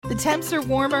The temps are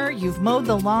warmer, you've mowed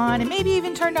the lawn, and maybe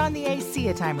even turned on the AC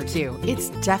a time or two. It's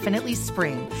definitely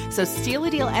spring. So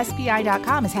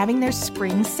StealADealSPI.com is having their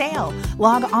spring sale.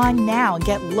 Log on now and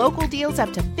get local deals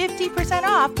up to 50%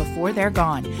 off before they're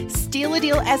gone.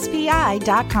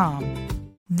 StealADealSPI.com.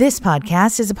 This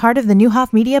podcast is a part of the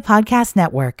Newhoff Media Podcast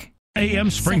Network. AM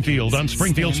Springfield on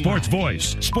Springfield Sports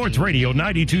Voice. Sports Radio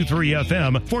 92.3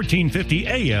 FM, 1450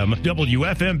 AM,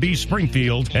 WFMB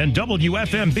Springfield, and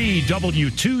WFMB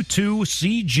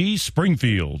W22CG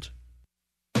Springfield.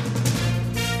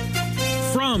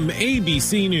 From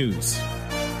ABC News,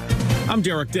 I'm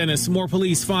Derek Dennis. More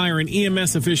police, fire, and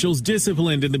EMS officials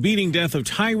disciplined in the beating death of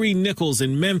Tyree Nichols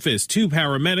in Memphis. 2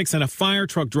 paramedics and a fire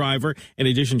truck driver, in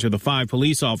addition to the 5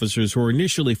 police officers who were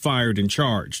initially fired and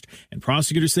charged. And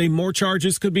prosecutors say more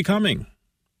charges could be coming.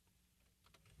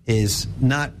 Is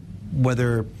not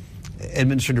whether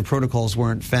administrative protocols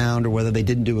weren't found or whether they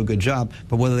didn't do a good job,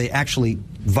 but whether they actually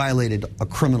violated a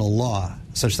criminal law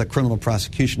such that criminal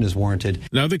prosecution is warranted.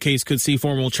 Another case could see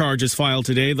formal charges filed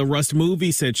today. The Rust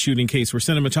movie set shooting case where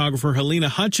cinematographer Helena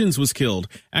Hutchins was killed.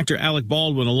 Actor Alec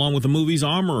Baldwin, along with the movie's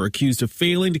armorer, accused of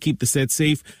failing to keep the set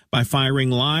safe by firing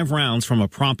live rounds from a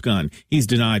prop gun. He's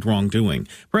denied wrongdoing.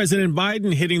 President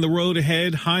Biden hitting the road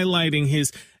ahead, highlighting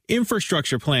his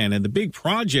infrastructure plan and the big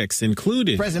projects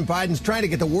included. President Biden's trying to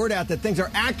get the word out that things are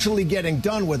actually getting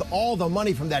done with all the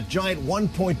money from that giant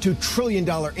 $1.2 trillion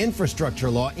infrastructure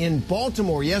law. In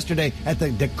Baltimore yesterday at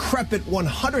the decrepit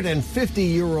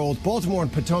 150-year-old Baltimore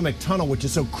and Potomac Tunnel, which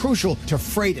is so crucial to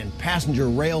freight and passenger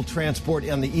rail transport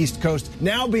on the East Coast,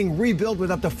 now being rebuilt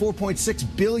with up to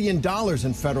 $4.6 billion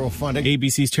in federal funding.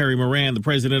 ABC's Terry Moran. The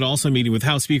president also meeting with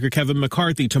House Speaker Kevin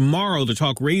McCarthy tomorrow to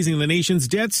talk raising the nation's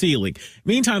debt ceiling.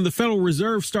 Meantime, the Federal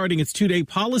Reserve starting its 2-day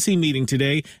policy meeting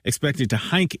today, expected to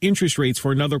hike interest rates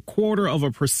for another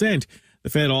 0.25%.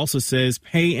 The Fed also says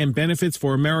pay and benefits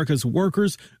for America's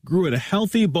workers grew at a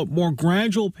healthy but more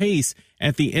gradual pace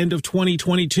at the end of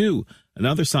 2022.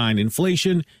 Another sign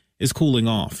inflation is cooling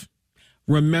off.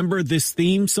 Remember this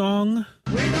theme song?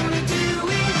 We're gonna do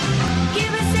it.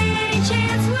 Give us any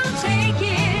chance, we'll take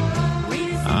it.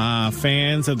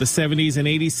 Fans of the 70s and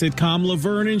 80s sitcom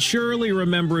Laverne and Shirley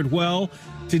remember it well.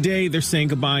 Today, they're saying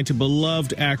goodbye to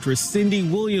beloved actress Cindy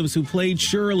Williams, who played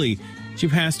Shirley. She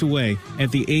passed away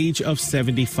at the age of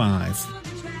 75.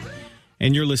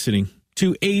 And you're listening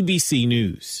to ABC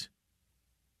News.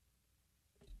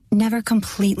 Never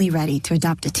completely ready to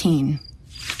adopt a teen.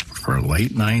 For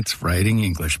late nights writing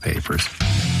English papers.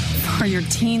 For your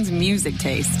teen's music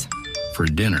taste. For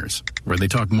dinners where they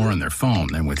talk more on their phone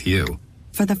than with you.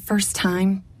 For the first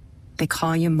time, they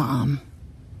call you mom.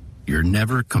 You're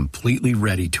never completely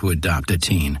ready to adopt a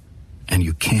teen, and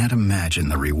you can't imagine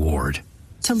the reward.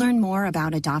 To learn more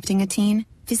about adopting a teen,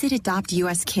 visit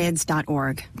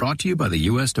adoptuskids.org. Brought to you by the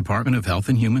U.S. Department of Health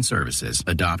and Human Services,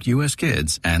 Adopt U.S.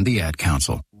 Kids, and the Ad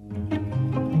Council.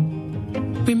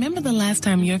 Remember the last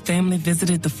time your family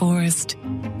visited the forest?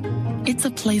 It's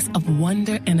a place of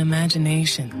wonder and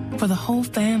imagination for the whole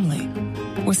family,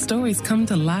 where stories come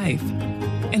to life.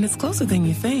 And it's closer than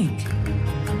you think.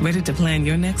 Ready to plan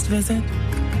your next visit?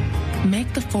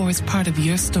 Make the forest part of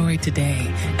your story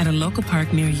today at a local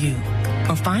park near you,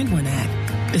 or find one at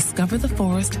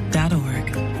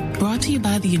discovertheforest.org. Brought to you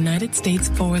by the United States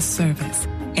Forest Service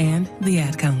and the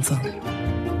Ad Council.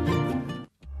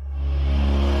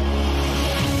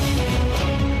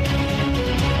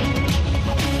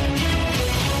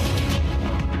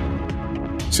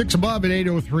 6 above at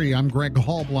 8:03. I'm Greg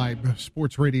Hallbleib,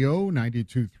 Sports Radio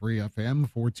 92.3 FM,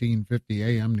 1450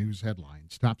 AM news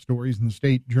headlines. Top stories in the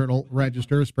State Journal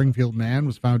Register. A Springfield man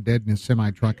was found dead in his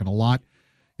semi-truck in a lot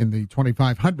in the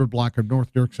 2500 block of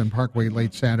North Dirksen Parkway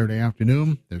late Saturday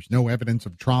afternoon. There's no evidence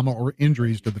of trauma or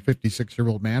injuries to the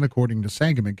 56-year-old man, according to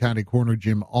Sangamon County Coroner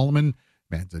Jim Allman.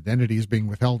 Man's identity is being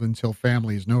withheld until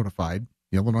family is notified.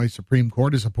 The Illinois Supreme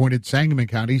Court has appointed Sangamon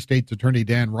County State's Attorney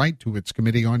Dan Wright to its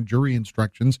Committee on Jury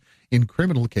Instructions in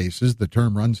Criminal Cases. The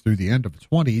term runs through the end of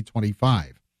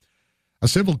 2025. A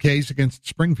civil case against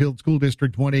Springfield School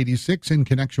District 186 in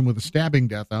connection with a stabbing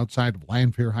death outside of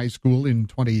Lanphier High School in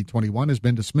 2021 has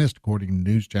been dismissed, according to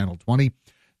News Channel 20. The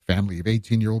family of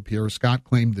 18-year-old Pierre Scott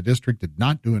claimed the district did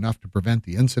not do enough to prevent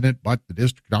the incident, but the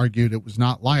district argued it was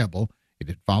not liable. It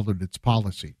had followed its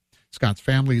policy. Scott's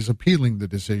family is appealing the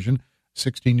decision.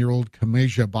 16-year-old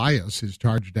Kameja Bias is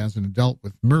charged as an adult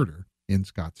with murder in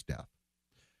Scott's death.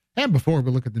 And before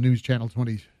we look at the News Channel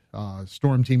 20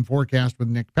 Storm Team forecast with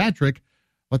Nick Patrick,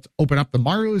 let's open up the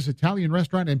Mario's Italian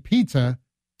Restaurant and Pizza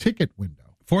ticket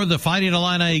window. For the Fighting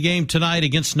Illini game tonight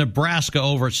against Nebraska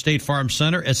over at State Farm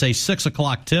Center, it's a 6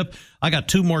 o'clock tip. I got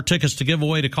 2 more tickets to give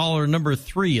away to caller number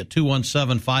 3 at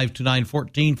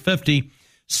 217-529-1450.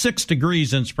 6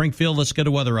 degrees in Springfield. Let's get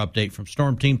a weather update from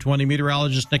Storm Team 20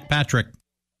 meteorologist Nick Patrick.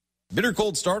 Bitter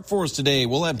cold start for us today.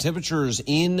 We'll have temperatures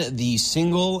in the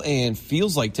single and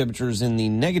feels like temperatures in the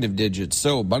negative digits.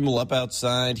 So bundle up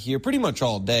outside here pretty much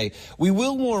all day. We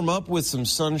will warm up with some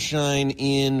sunshine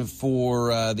in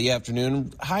for the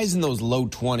afternoon. Highs in those low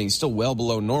 20s, still well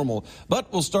below normal,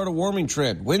 but we'll start a warming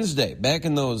trend. Wednesday, back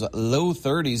in those low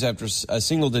 30s after a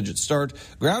single digit start.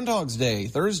 Groundhog's Day,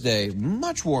 Thursday,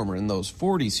 much warmer in those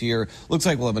 40s here. Looks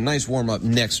like we'll have a nice warm up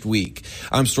next week.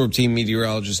 I'm Storm Team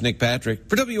meteorologist Nick Patrick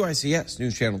for WICS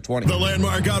News Channel 20. The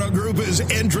Landmark Auto Group is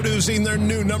introducing their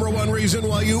new #1 reason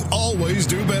why you always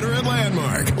do better at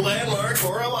Landmark. Landmark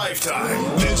for a lifetime.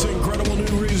 This incredible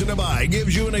new reason to buy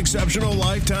gives you an exceptional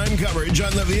lifetime coverage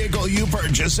on the vehicle you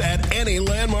purchase at any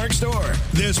Landmark store.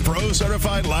 This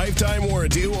pro-certified lifetime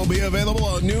warranty will be available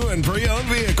on new and pre-owned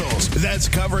vehicles. That's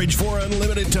coverage for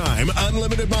unlimited time,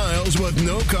 unlimited miles with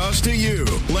no cost to you.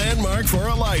 Landmark for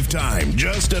a lifetime.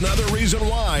 Just another reason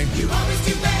why You always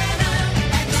do better.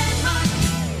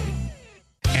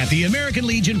 At the American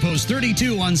Legion Post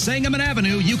 32 on Sangamon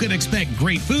Avenue, you can expect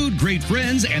great food, great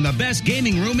friends, and the best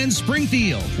gaming room in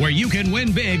Springfield, where you can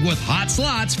win big with hot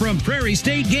slots from Prairie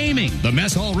State Gaming. The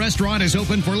Mess Hall restaurant is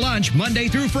open for lunch Monday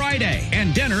through Friday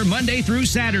and dinner Monday through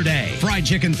Saturday. Fried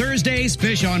chicken Thursdays,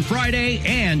 fish on Friday,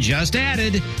 and just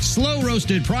added, slow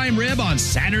roasted prime rib on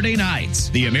Saturday nights.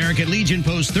 The American Legion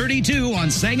Post 32 on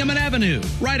Sangamon Avenue,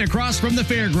 right across from the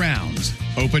fairgrounds.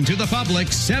 Open to the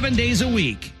public 7 days a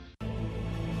week.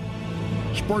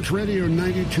 Sports Radio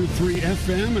 92.3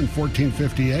 FM and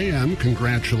 1450 AM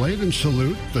congratulate and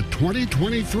salute the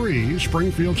 2023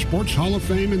 Springfield Sports Hall of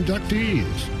Fame inductees.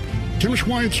 Tim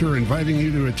Schweitzer inviting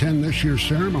you to attend this year's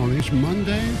ceremonies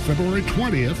Monday, February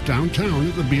 20th, downtown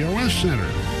at the BOS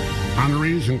Center.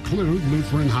 Honorees include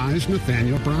Lutheran High's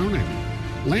Nathaniel Browning,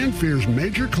 Lanphier's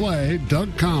Major Clay,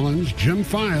 Doug Collins, Jim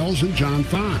Files, and John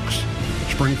Fox,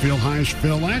 Springfield High's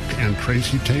Phil Eck and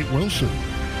Tracy Tate Wilson.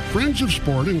 Friends of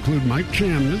sport include Mike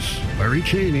Chamness, Larry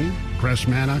Cheney, Chris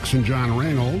Maddox and John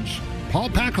Reynolds, Paul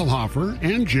Packelhofer,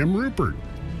 and Jim Rupert.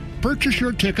 Purchase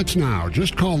your tickets now.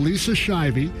 Just call Lisa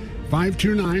Shivey,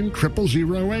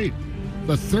 529-0008.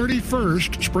 The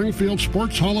 31st Springfield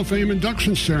Sports Hall of Fame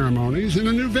induction ceremonies in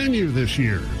a new venue this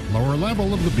year. Lower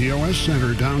level of the BOS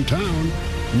Center downtown.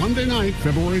 Monday night,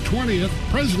 February 20th,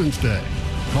 President's Day.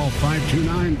 Call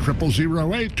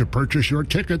 529-0008 to purchase your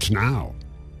tickets now.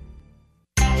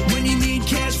 When you need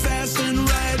cash fast and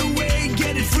right away,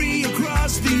 get it free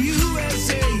across the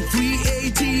USA. Free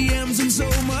ATMs and so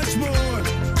much more.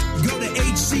 Go to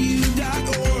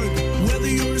hcu.org. Whether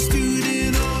you're a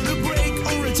student on a break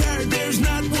or retired, there's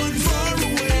not one far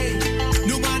away.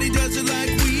 Nobody does it like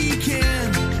we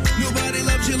can. Nobody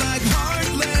loves you like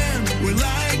Heartland. We're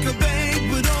like a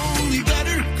bank, but only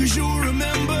better, 'cause you'll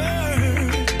remember.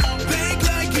 Bank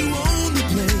like you own the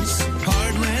place.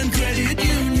 Heartland Credit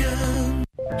Union.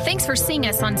 Thanks for seeing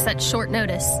us on such short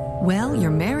notice. Well,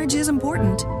 your marriage is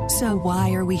important, so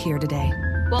why are we here today?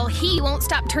 Well, he won't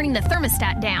stop turning the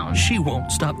thermostat down. She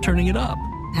won't stop turning it up.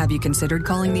 Have you considered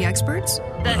calling the experts?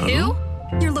 The who?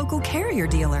 Your local Carrier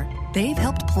dealer. They've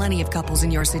helped plenty of couples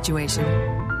in your situation.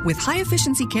 With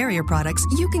high-efficiency Carrier products,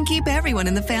 you can keep everyone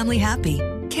in the family happy.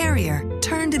 Carrier.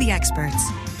 Turn to the experts.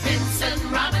 Vincent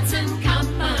Robinson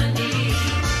Company.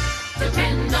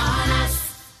 Depend on us.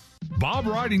 Bob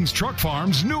Riding's Truck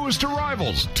Farm's newest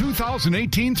arrivals,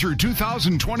 2018 through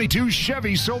 2022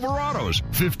 Chevy Silverados,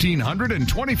 1,500 and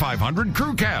 2,500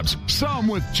 crew cabs, some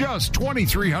with just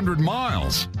 2,300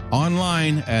 miles.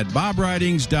 Online at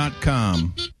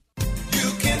bobridings.com.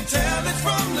 You can tell it's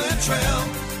from Luttrell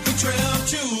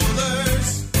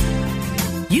Jewelers.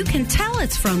 You can tell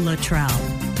it's from Luttrell.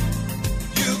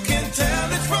 You can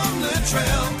tell it's from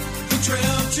Luttrell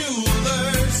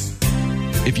Jewelers.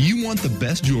 If you want the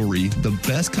best jewelry, the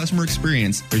best customer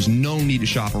experience, there's no need to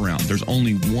shop around. There's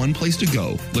only one place to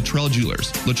go, Luttrell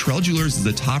Jewelers. Luttrell Jewelers is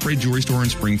the top-rated jewelry store in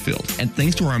Springfield. And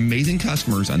thanks to our amazing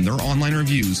customers and their online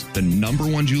reviews, the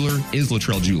 #1 jeweler is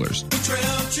Luttrell Jewelers.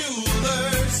 Luttrell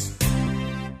Jewelers.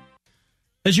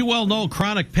 As you well know,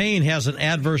 chronic pain has an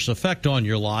adverse effect on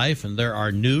your life, and there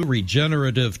are new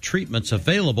regenerative treatments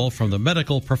available from the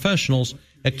medical professionals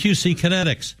at QC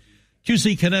Kinetics.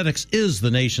 QC Kinetics is the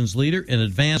nation's leader in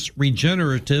advanced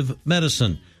regenerative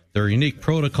medicine. Their unique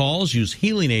protocols use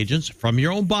healing agents from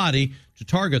your own body to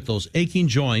target those aching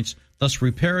joints, thus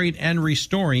repairing and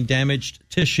restoring damaged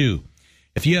tissue.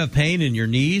 If you have pain in your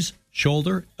knees,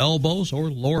 shoulder, elbows,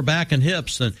 or lower back and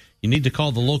hips, then You need to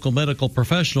call the local medical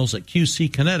professionals at QC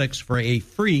Kinetics for a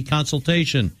free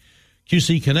consultation.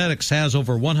 QC Kinetics has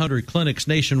over 100 clinics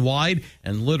nationwide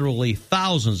and literally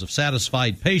thousands of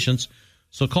satisfied patients.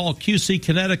 So call QC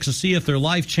Kinetics to see if their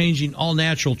life-changing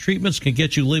all-natural treatments can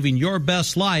get you living your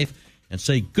best life and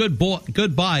say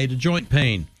goodbye to joint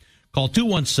pain. Call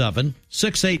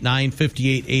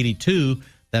 217-689-5882.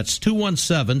 That's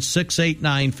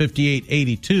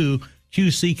 217-689-5882.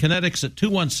 QC Kinetics at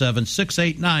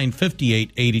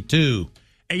 217-689-5882.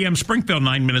 AM Springfield,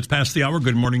 9 minutes past the hour.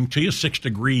 Good morning to you. 6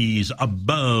 degrees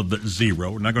above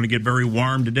zero. We're not going to get very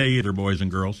warm today either, boys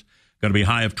and girls. Going to be a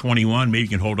high of 21. Maybe you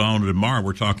can hold on to tomorrow.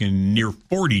 We're talking near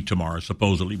 40 tomorrow,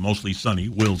 supposedly. Mostly sunny.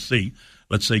 We'll see.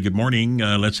 Let's say good morning.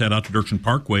 Let's head out to Dirksen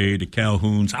Parkway to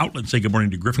Calhoun's Outlet. Say good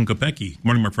morning to Griffin Kopecky. Good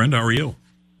morning, my friend. How are you?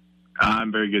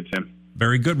 I'm very good, Tim.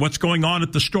 Very good. What's going on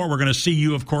at the store? We're going to see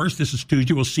you, of course. This is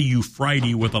Tuesday. We'll see you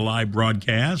Friday with a live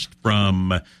broadcast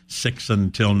from 6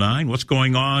 until 9. What's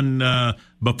going on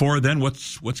before then?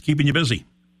 What's keeping you busy?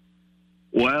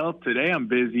 Well, today I'm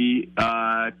busy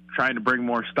trying to bring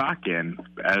more stock in.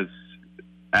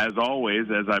 As always,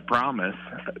 as I promise,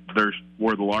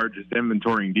 we're the largest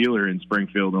inventorying dealer in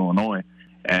Springfield, Illinois,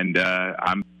 and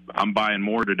I'm buying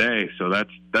more today. So that's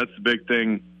the big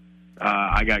thing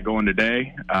I got going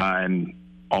today, and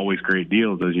always great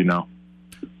deals, as you know.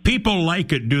 People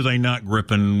like it, do they not,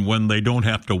 Griffin, when they don't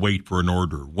have to wait for an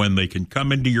order, when they can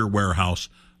come into your warehouse,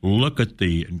 look at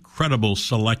the incredible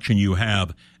selection you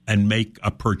have, and make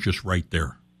a purchase right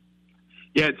there?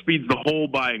 Yeah, it speeds the whole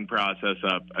buying process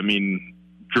up. I mean,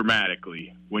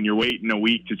 dramatically. When you're waiting a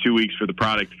week to 2 weeks for the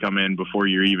product to come in before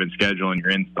you're even scheduling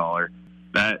your installer,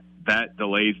 that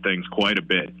delays things quite a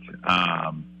bit.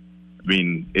 I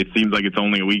mean, it seems like it's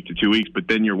only a week to 2 weeks, but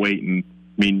then you're waiting.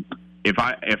 I mean, if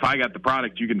I got the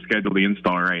product, you can schedule the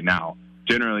installer right now.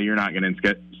 Generally, you're not going to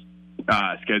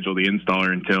schedule the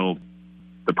installer until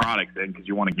the product's in, because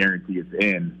you want to guarantee it's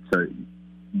in. So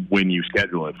when you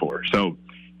schedule it for, so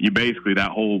you basically, that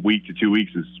whole week to 2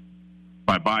 weeks is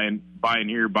by buying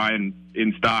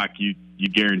in stock. You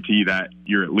guarantee that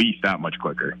you're at least that much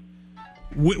quicker.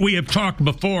 We have talked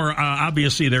before,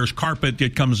 obviously there's carpet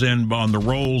that comes in on the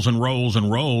rolls and rolls and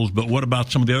rolls, but what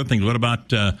about some of the other things? What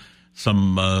about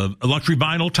some luxury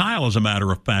vinyl tile, as a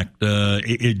matter of fact? Do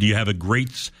you have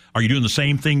are you doing the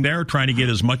same thing there, trying to get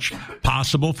as much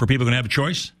possible for people to have a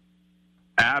choice?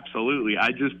 Absolutely.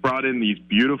 I just brought in these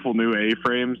beautiful new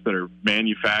A-frames that are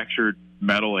manufactured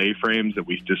metal A-frames that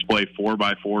we display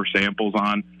 4x4 samples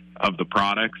on of the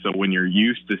product. So when you're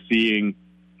used to seeing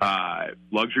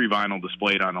luxury vinyl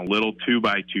displayed on a little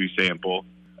 2x2 sample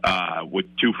with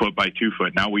 2 foot by 2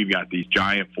 foot, now we've got these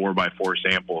giant 4x4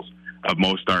 samples of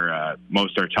most our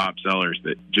top sellers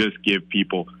that just give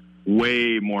people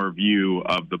way more view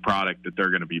of the product that they're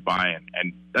going to be buying.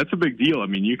 And that's a big deal. I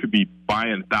mean, you could be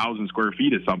buying 1,000 square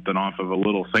feet of something off of a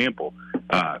little sample.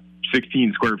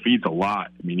 16 square feet's a lot.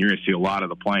 I mean, you're going to see a lot of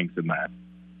the planks in that.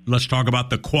 Let's talk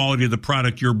about the quality of the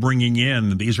product you're bringing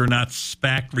in. These are not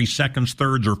factory seconds,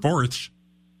 thirds, or fourths.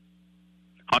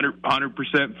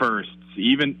 100% firsts.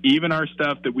 Even our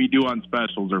stuff that we do on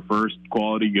specials are first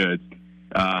quality goods.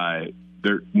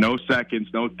 There no seconds,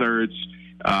 no thirds.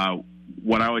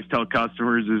 What I always tell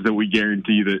customers is that we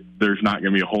guarantee that there's not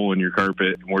going to be a hole in your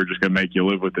carpet, and we're just going to make you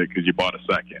live with it because you bought a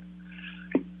second.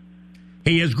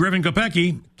 He is Griffin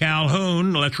Kopecky,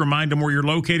 Calhoun. Let's remind them where you're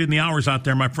located and the hours out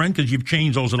there, my friend, because you've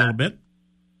changed those a little bit.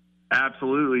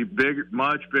 Absolutely.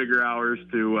 Much bigger hours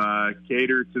to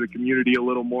cater to the community a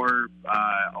little more,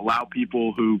 allow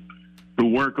people who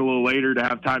work a little later to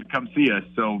have time to come see us.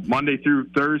 So Monday through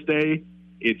Thursday,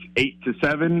 it's 8 to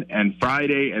 7, and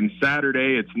Friday and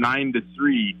Saturday, it's 9 to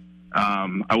 3.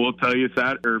 I will tell you,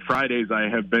 Fridays, I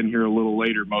have been here a little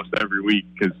later most every week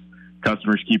because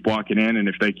customers keep walking in, and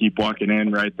if they keep walking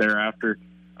in right thereafter,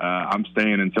 I'm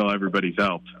staying until everybody's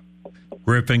helped.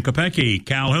 Griffin Kopecky,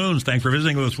 Calhoun's, thanks for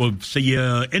visiting with us. We'll see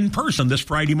you in person this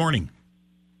Friday morning.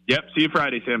 Yep, see you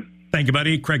Friday, Tim. Thank you,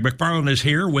 buddy. Craig McFarland is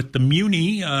here with the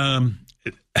Muni.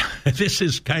 This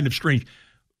is kind of strange.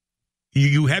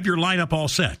 You have your lineup all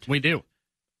set. We do.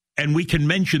 And we can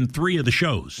mention 3 of the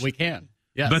shows. We can,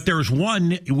 yes. But there's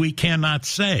one we cannot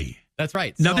say. That's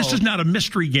right. Now, this is not a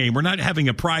mystery game. We're not having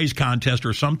a prize contest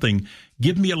or something.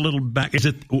 Give me a little back.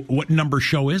 What number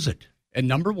show is it? And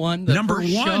number 1, the first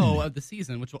show of the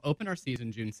season, which will open our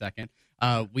season June 2nd.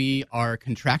 We are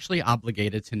contractually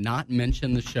obligated to not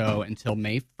mention the show until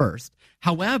May 1st.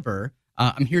 However,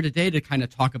 I'm here today to kind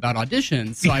of talk about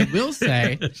auditions. So I will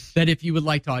say that if you would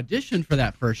like to audition for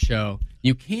that first show,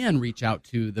 you can reach out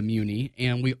to the Muni,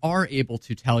 and we are able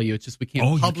to tell you. It's just we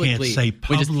can't publicly. You can't say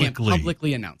publicly. We just can't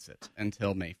publicly announce it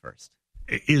until May 1st.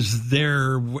 Is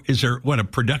there what, a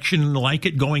production like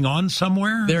it going on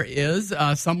somewhere? There is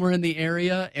somewhere in the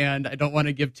area, and I don't want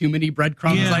to give too many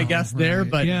breadcrumbs, I guess, there,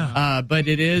 but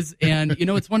it is. And,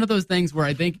 it's one of those things where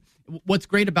I think what's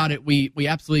great about it, we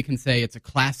absolutely can say it's a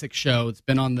classic show. It's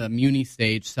been on the Muni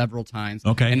stage several times.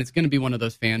 Okay. And it's going to be one of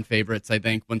those fan favorites, I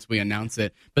think, once we announce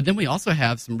it. But then we also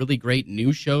have some really great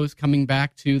new shows coming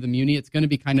back to the Muni. It's going to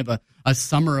be kind of a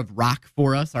summer of rock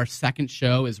for us. Our second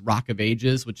show is Rock of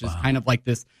Ages, which is kind of like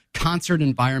this concert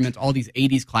environment, all these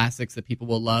 80s classics that people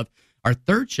will love. Our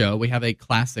third show, we have a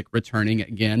classic returning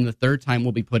again. The third time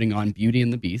we'll be putting on Beauty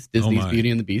and the Beast, Disney's Beauty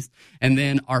and the Beast. And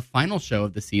then our final show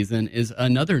of the season is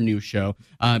another new show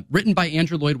written by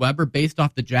Andrew Lloyd Webber based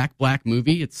off the Jack Black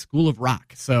movie. It's School of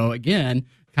Rock. So again,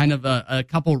 kind of a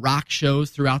couple rock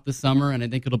shows throughout the summer, and I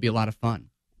think it'll be a lot of fun.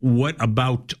 What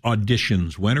about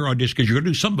auditions? When are auditions? Because you're going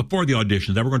to do something before the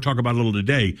auditions that we're going to talk about a little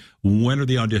today. When are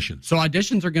the auditions? So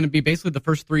auditions are going to be basically the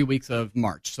first 3 weeks of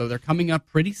March. So they're coming up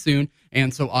pretty soon.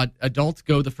 And so adults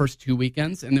go the first 2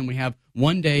 weekends. And then we have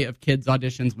 1 day of kids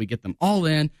auditions. We get them all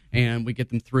in and we get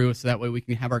them through so that way we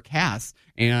can have our casts.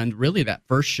 And really that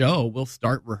first show will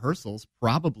start rehearsals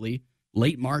probably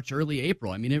late March, early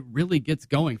April. I mean, it really gets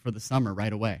going for the summer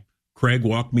right away. Craig,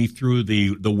 walk me through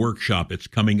the workshop. It's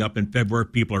coming up in February.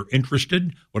 If people are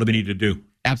interested, what do they need to do?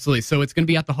 Absolutely. So it's going to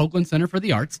be at the Hoagland Center for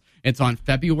the Arts. It's on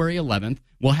February 11th.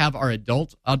 We'll have our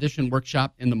adult audition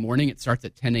workshop in the morning. It starts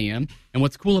at 10 a.m. And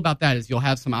what's cool about that is you'll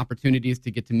have some opportunities to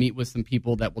get to meet with some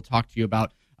people that will talk to you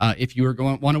about if you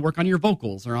want to work on your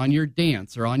vocals or on your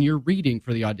dance or on your reading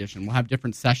for the audition. We'll have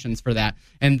different sessions for that.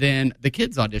 And then the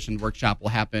kids audition workshop will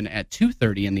happen at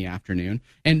 2:30 in the afternoon.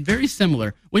 And very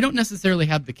similar, we don't necessarily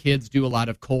have the kids do a lot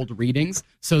of cold readings,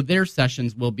 so their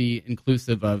sessions will be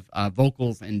inclusive of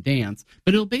vocals and dance.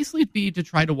 But it'll basically be to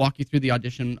try to walk you through the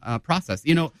audition process.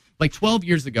 Like 12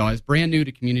 years ago, I was brand new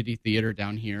to community theater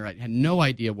down here. I had no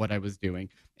idea what I was doing.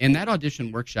 And that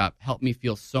audition workshop helped me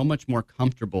feel so much more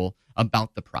comfortable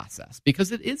about the process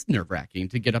because it is nerve-wracking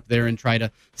to get up there and try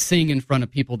to sing in front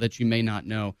of people that you may not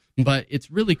know. But it's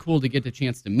really cool to get the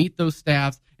chance to meet those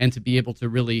staffs and to be able to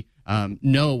really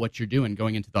know what you're doing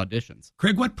going into the auditions.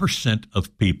 Craig, what percent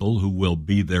of people who will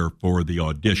be there for the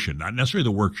audition, not necessarily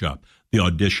the workshop, the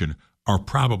audition, are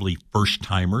probably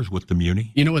first-timers with the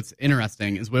Muni? You know what's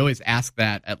interesting is we always ask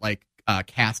that at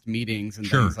cast meetings and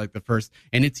things like the first,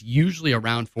 and it's usually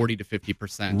around 40 to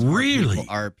 50%. Really?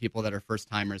 Are people that are first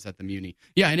timers at the Muni.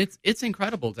 Yeah, and it's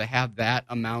incredible to have that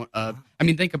amount of. I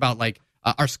mean, think about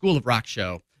our School of Rock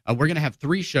show. We're going to have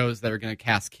 3 shows that are going to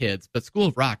cast kids, but School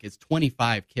of Rock is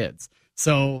 25 kids.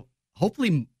 So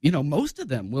hopefully, most of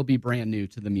them will be brand new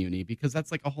to the Muni because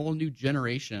that's like a whole new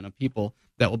generation of people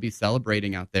that will be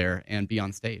celebrating out there and be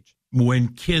on stage. When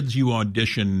kids you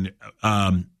audition,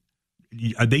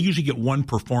 they usually get one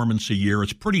performance a year.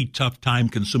 It's pretty tough time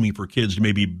consuming for kids to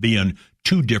maybe be in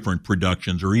 2 different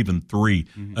productions or even 3.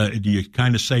 Do you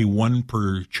kind of say 1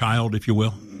 per child, if you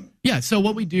will? Yeah, so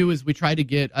what we do is we try to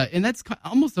get, and that's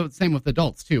almost the same with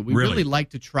adults too. We really like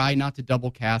to try not to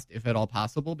double cast if at all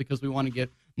possible because we want to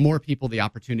get more people the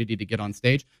opportunity to get on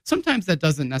stage. Sometimes that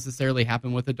doesn't necessarily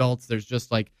happen with adults. There's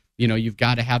just you've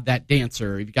got to have that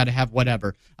dancer, you've got to have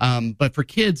whatever. But for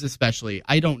kids especially,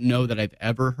 I don't know that I've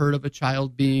ever heard of a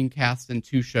child being cast in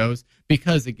 2 shows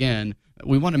because, again,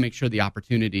 we want to make sure the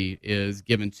opportunity is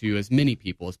given to as many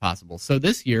people as possible. So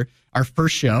this year, our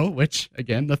first show, which,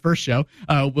 again, the first show,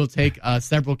 will take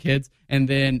several kids. And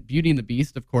then Beauty and the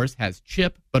Beast, of course, has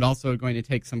Chip, but also going to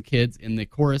take some kids in the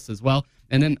chorus as well.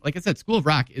 And then, like I said, School of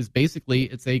Rock is basically,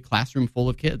 it's a classroom full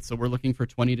of kids. So we're looking for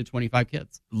 20 to 25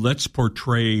 kids. Let's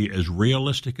portray as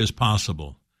realistic as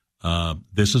possible.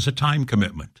 This is a time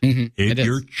commitment. If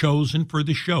you're chosen for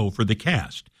the show, for the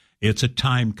cast, it's a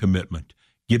time commitment.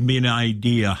 Give me an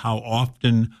idea, how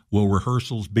often will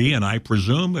rehearsals be? And I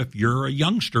presume if you're a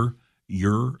youngster,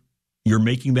 you're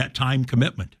making that time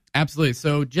commitment. Absolutely.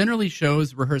 So generally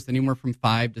shows rehearse anywhere from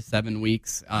 5 to 7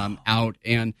 weeks out,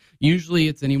 and usually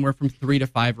it's anywhere from 3 to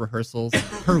 5 rehearsals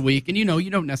per week. And you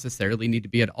don't necessarily need to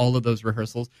be at all of those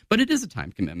rehearsals, but it is a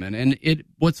time commitment. And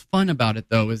what's fun about it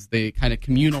though is the kind of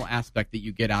communal aspect that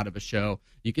you get out of a show.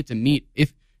 You get to meet,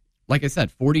 like I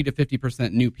said, 40 to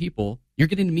 50% new people, you're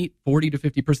getting to meet 40 to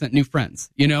 50% new friends,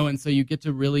 and so you get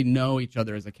to really know each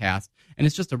other as a cast, and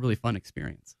it's just a really fun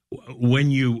experience. Where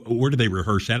do they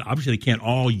rehearse at? Obviously, they can't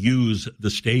all use the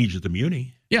stage at the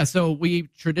Muni. Yeah, so we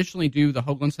traditionally do the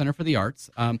Hoagland Center for the Arts.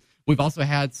 We've also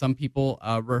had some people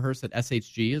rehearse at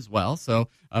SHG as well, so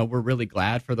we're really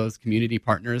glad for those community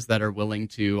partners that are willing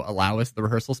to allow us the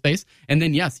rehearsal space. And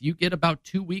then, yes, you get about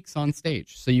 2 weeks on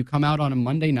stage. So you come out on a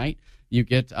Monday night, You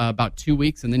get about 2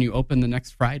 weeks, and then you open the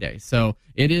next Friday. So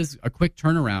it is a quick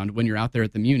turnaround when you're out there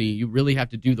at the Muni. You really have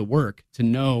to do the work to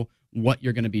know what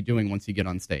you're going to be doing once you get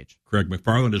on stage. Craig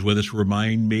McFarland is with us.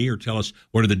 Remind me or tell us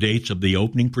what are the dates of the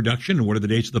opening production and what are the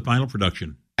dates of the final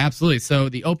production? Absolutely. So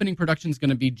the opening production is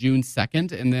going to be June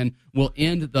 2nd, and then we'll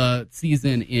end the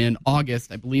season in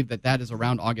August. I believe that is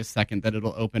around August 2nd that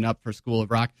it'll open up for School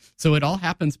of Rock. So it all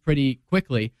happens pretty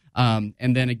quickly. And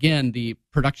then again, the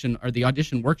production or the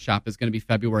audition workshop is going to be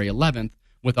February 11th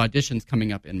with auditions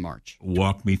coming up in March.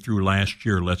 Walk me through last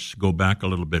year. Let's go back a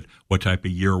little bit. What type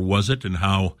of year was it and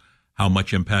how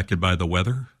much impacted by the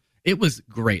weather? It was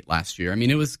great last year. I mean,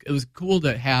 it was cool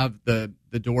to have the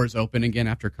doors open again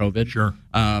after COVID. Sure.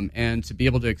 And to be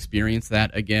able to experience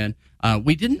that again.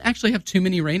 We didn't actually have too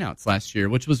many rainouts last year,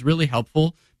 which was really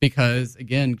helpful because,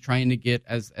 again, trying to get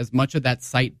as much of that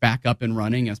site back up and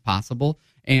running as possible.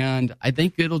 And I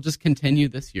think it'll just continue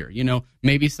this year. You know,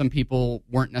 maybe some people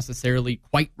weren't necessarily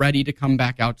quite ready to come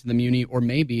back out to the Muni, or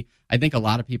maybe I think a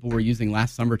lot of people were using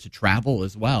last summer to travel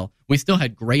as well. We still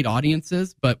had great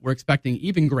audiences, but we're expecting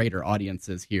even greater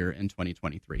audiences here in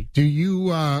 2023. Do you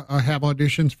have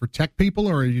auditions for tech people,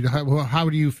 or how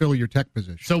do you fill your tech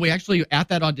position? So we actually, at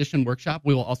that audition workshop,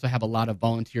 we will also have a lot of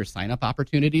volunteer sign-up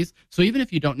opportunities. So even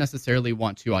if you don't necessarily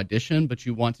want to audition, but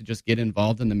you want to just get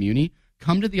involved in the Muni,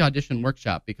 come to the audition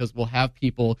workshop because we'll have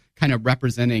people kind of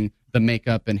representing the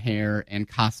makeup and hair and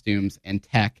costumes and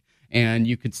tech, and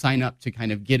you could sign up to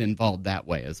kind of get involved that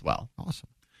way as well. Awesome.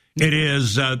 It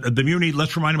is the Muni.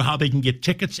 Let's remind them how they can get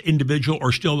tickets, individual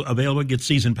or still available, get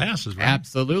season passes, right?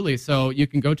 Absolutely. So you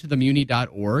can go to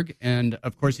themuni.org, and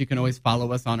of course you can always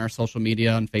follow us on our social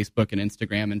media on Facebook and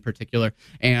Instagram in particular,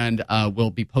 and we'll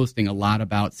be posting a lot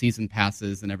about season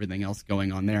passes and everything else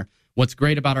going on there. What's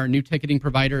great about our new ticketing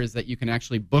provider is that you can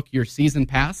actually book your season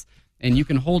pass, and you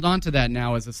can hold on to that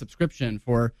now as a subscription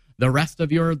for the rest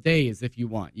of your days if you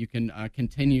want. You can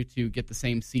continue to get the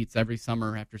same seats every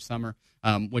summer after summer,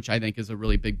 which I think is a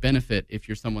really big benefit if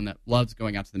you're someone that loves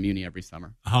going out to the Muni every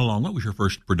summer. How long? What was your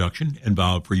first production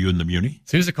involved for you in the Muni?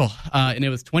 Musical, and it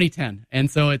was 2010. And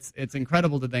so it's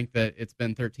incredible to think that it's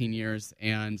been 13 years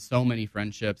and so many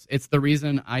friendships. It's the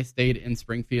reason I stayed in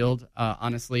Springfield.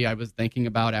 Honestly, I was thinking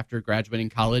about after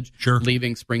graduating college,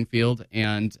 leaving Springfield,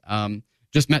 and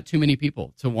just met too many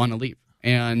people to want to leave.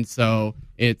 And so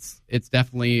it's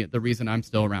definitely the reason I'm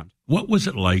still around. What was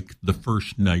it like the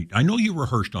first night? I know you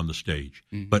rehearsed on the stage,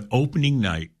 but opening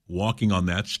night, walking on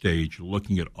that stage,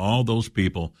 looking at all those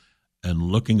people and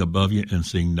looking above you and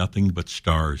seeing nothing but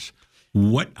stars.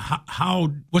 What's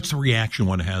the reaction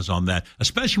one has on that,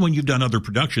 especially when you've done other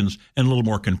productions in a little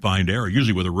more confined area,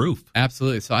 usually with a roof?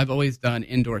 Absolutely. So I've always done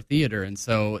indoor theater, and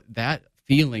so that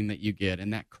feeling that you get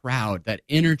and that crowd, that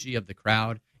energy of the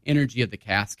crowd, energy of the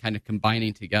cast kind of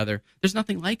combining together, there's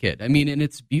nothing like it. I mean, and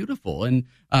it's beautiful. And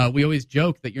we always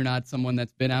joke that you're not someone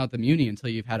that's been out at the Muni until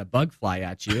you've had a bug fly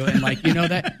at you. And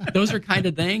that those are kind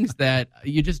of things that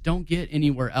you just don't get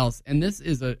anywhere else. And this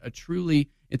is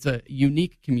it's a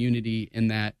unique community in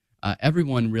that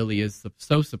everyone really is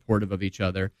so supportive of each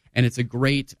other. And it's a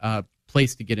great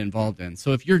place to get involved in.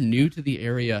 So if you're new to the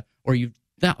area or you've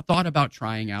thought about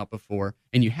trying out before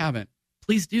and you haven't,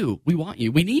 please do. We want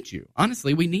you. We need you.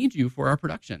 Honestly, we need you for our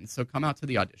productions. So come out to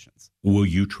the auditions. Will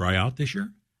you try out this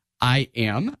year? I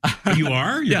am. You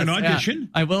are? You're going to audition?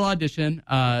 Yeah, I will audition.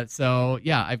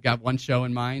 I've got one show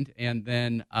in mind. And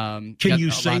then... Can you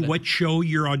say what show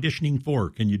you're auditioning for?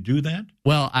 Can you do that?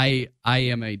 Well, I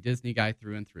am a Disney guy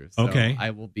through and through. So okay. I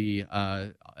will be...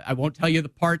 I won't tell you the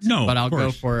parts, but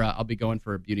I'll be going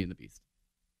for Beauty and the Beast.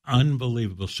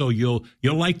 Unbelievable. So you'll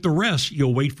like the rest.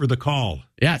 You'll wait for the call.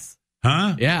 Yes.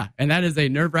 Huh? Yeah, and that is a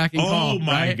nerve-wracking call. Oh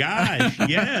my right? gosh!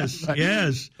 Yes,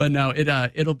 yes. But no,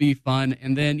 it'll be fun.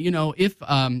 And then if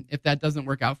that doesn't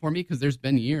work out for me, because there's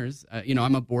been years,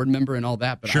 I'm a board member and all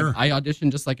that, but I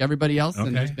audition just like everybody else,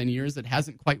 and there's been years it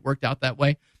hasn't quite worked out that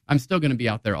way. I'm still going to be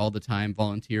out there all the time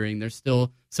volunteering. There's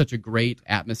still such a great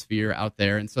atmosphere out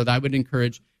there, and so I would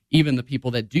encourage even the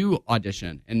people that do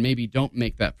audition and maybe don't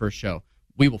make that first show.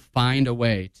 We will find a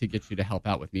way to get you to help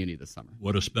out with Muni this summer.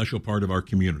 What a special part of our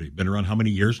community. Been around how many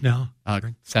years now?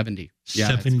 70. Yeah,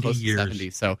 70 years 70,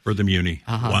 so. For the Muni.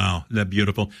 Wow, isn't that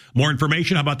beautiful? More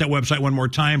information, how about that website one more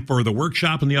time for the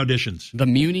workshop and the auditions?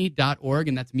 Themuni.org,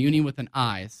 and that's Muni with an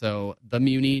I. So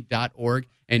themuni.org,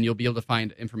 and you'll be able to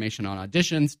find information on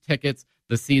auditions, tickets,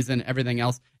 the season, everything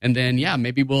else. And then,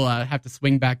 maybe we'll have to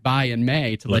swing back by in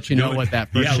May to let you know what that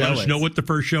first show is. Yeah, let us know what the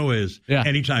first show is. Yeah.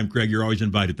 Anytime, Craig. You're always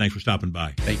invited. Thanks for stopping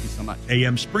by. Thank you so much.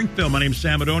 AM Springfield. My name's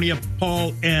Sam Adonia.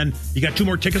 Paul, and you got 2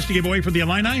 more tickets to give away for the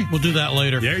Illini? We'll do that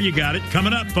later. There you got it.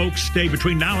 Coming up, folks. Stay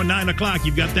between now and 9 o'clock.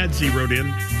 You've got that zeroed in.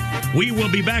 We will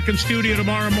be back in studio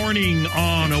tomorrow morning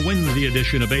on a Wednesday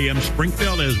edition of AM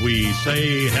Springfield as we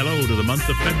say hello to the month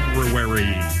of February.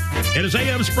 It is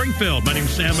AM Springfield. My name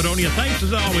is Sam Madonia. Thanks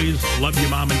as always. Love you,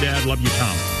 Mom and Dad. Love you,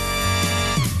 Tom.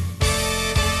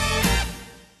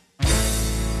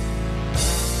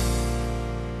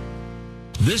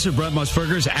 This is Brett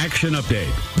Musburger's Action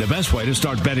Update. The best way to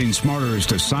start betting smarter is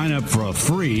to sign up for a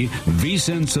free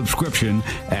VSiN subscription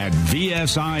at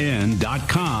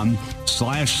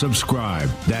vsin.com/subscribe.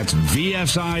 That's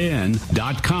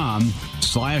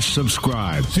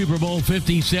vsin.com/subscribe. Super Bowl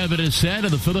 57 is set,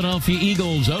 and the Philadelphia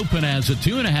Eagles open as a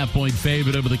 2.5-point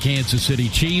favorite over the Kansas City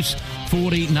Chiefs.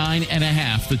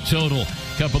 49.5 the total.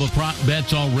 Couple of prop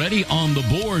bets already on the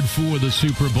board for the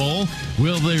Super Bowl.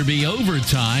 Will there be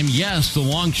overtime? Yes, the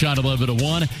long shot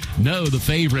 11-1. No, the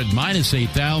favorite minus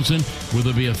 8,000. Will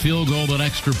there be a field goal, an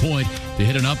extra point to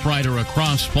hit an upright or a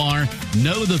crossbar?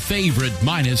 No, the favorite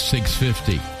minus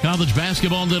 650. College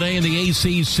basketball today in the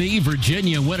ACC.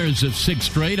 Virginia winners of 6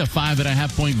 straight, a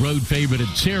 5.5-point road favorite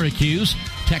at Syracuse.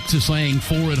 Texas laying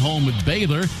 4 at home with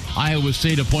Baylor. Iowa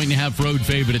State a 1.5 road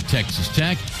favorite at Texas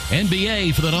Tech.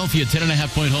 NBA, Philadelphia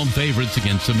 10.5-point home favorites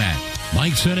against the MAC.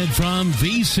 Mike Sennett from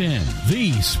VSiN,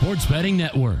 the Sports Betting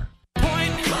Network.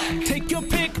 Point blank. Take your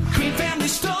pick.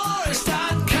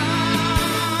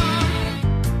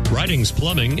 QueenFamilyStores.com. Ridings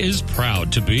Plumbing is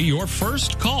proud to be your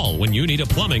first call when you need a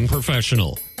plumbing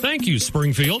professional. Thank you,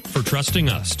 Springfield, for trusting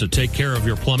us to take care of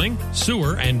your plumbing,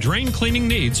 sewer, and drain cleaning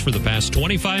needs for the past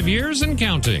 25 years and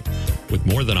counting. With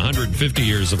more than 150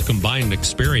 years of combined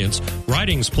experience,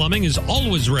 Ridings Plumbing is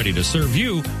always ready to serve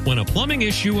you when a plumbing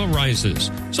issue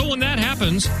arises. So when that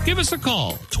happens, give us a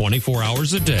call 24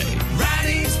 hours a day.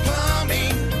 Ridings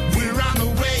Plumbing, we're on the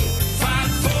way.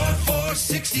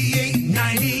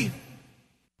 544-6890.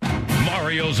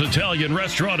 Mario's Italian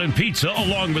Restaurant and Pizza,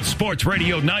 along with Sports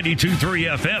Radio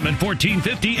 92.3 FM and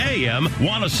 1450 AM,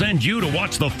 want to send you to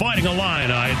watch the Fighting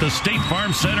Illini at the State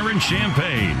Farm Center in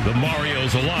Champaign. The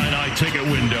Mario's Illini ticket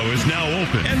window is now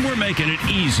open, and we're making it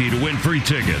easy to win free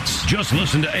tickets. Just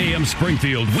listen to AM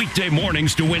Springfield weekday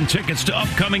mornings to win tickets to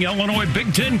upcoming Illinois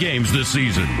Big Ten games this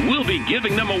season. We'll be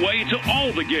giving them away to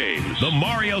all the games. The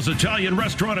Mario's Italian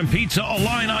Restaurant and Pizza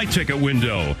Illini ticket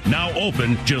window, now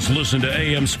open. Just listen to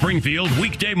AM Springfield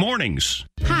weekday mornings.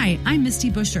 Hi, I'm Misty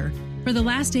Busher. For the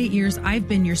last 8 years, I've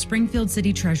been your Springfield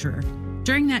City Treasurer.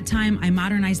 During that time, I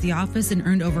modernized the office and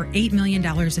earned over $8 million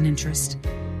in interest.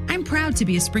 I'm proud to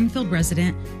be a Springfield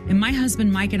resident, and my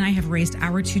husband Mike and I have raised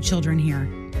our 2 children here.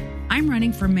 I'm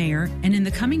running for mayor, and in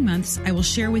the coming months, I will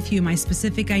share with you my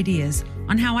specific ideas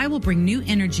on how I will bring new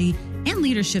energy and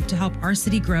leadership to help our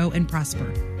city grow and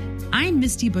prosper. I'm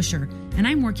Misty Busher, and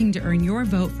I'm working to earn your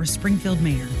vote for Springfield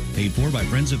Mayor. Paid for by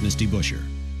Friends of Misty Busher.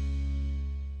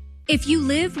 If you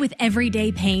live with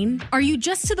everyday pain, are you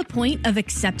just to the point of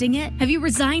accepting it? Have you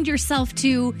resigned yourself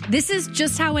to, this is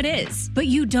just how it is? But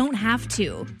you don't have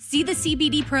to. See the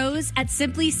CBD pros at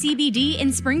Simply CBD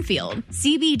in Springfield.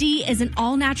 CBD is an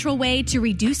all-natural way to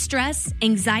reduce stress,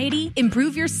 anxiety,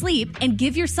 improve your sleep, and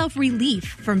give yourself relief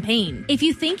from pain. If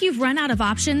you think you've run out of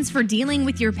options for dealing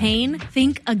with your pain,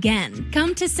 think again.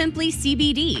 Come to Simply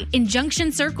CBD in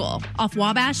Junction Circle, off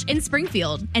Wabash in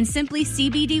Springfield, and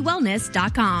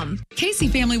simplycbdwellness.com. Casey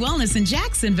Family Wellness in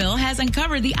Jacksonville has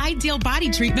uncovered the ideal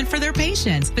body treatment for their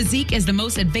patients. Physique is the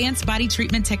most advanced body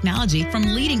treatment technology from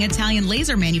leading Italian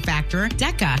laser manufacturer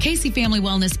DECA. Casey Family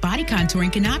Wellness body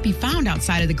contouring cannot be found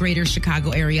outside of the greater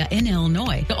Chicago area in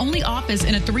Illinois. The only office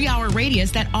in a 3-hour radius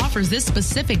that offers this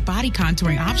specific body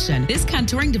contouring option. This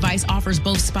contouring device offers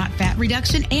both spot fat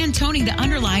reduction and toning the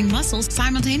underlying muscles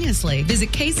simultaneously.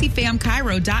 Visit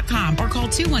CaseyFamChiro.com or call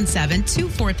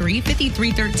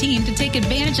 217-243-5313 to take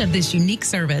advantage of this unique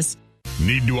service.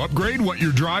 Need to upgrade what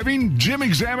you're driving? Jim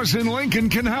Examus in Lincoln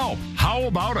can help. How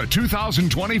about a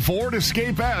 2020 Ford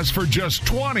Escape S for just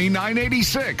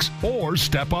 $20,986? Or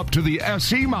step up to the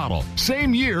SE model.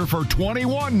 Same year for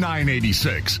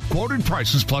 $21,986. Quoted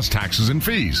prices plus taxes and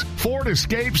fees. Ford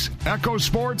Escapes,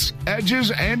 EcoSports, Edges,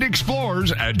 and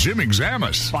Explorers at Jim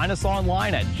Examus. Find us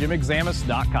online at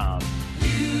jimexamus.com.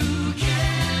 You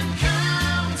can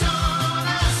count on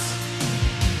us.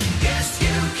 Yes, you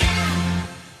can.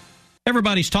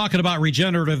 Everybody's talking about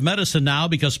regenerative medicine now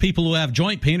because people who have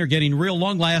joint pain are getting real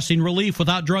long-lasting relief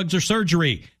without drugs or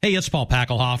surgery. Hey, it's Paul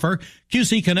Packelhofer.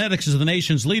 QC Kinetics is the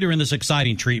nation's leader in this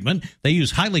exciting treatment. They use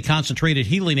highly concentrated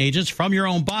healing agents from your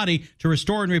own body to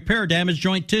restore and repair damaged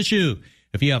joint tissue.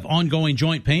 If you have ongoing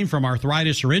joint pain from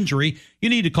arthritis or injury, you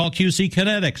need to call QC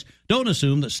Kinetics. Don't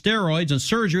assume that steroids and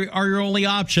surgery are your only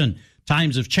option.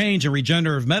 Times have changed, and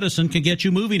regenerative medicine can get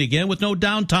you moving again with no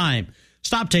downtime.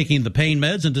 Stop taking the pain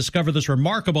meds and discover this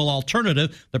remarkable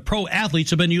alternative that pro athletes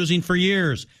have been using for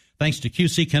years. Thanks to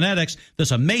QC Kinetics,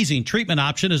 this amazing treatment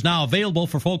option is now available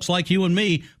for folks like you and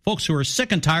me, folks who are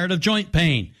sick and tired of joint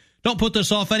pain. Don't put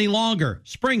this off any longer.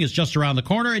 Spring is just around the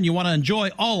corner, and you want to enjoy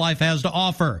all life has to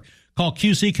offer. Call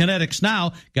QC Kinetics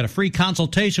now. Get a free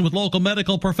consultation with local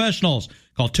medical professionals.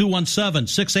 Call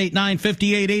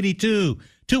 217-689-5882.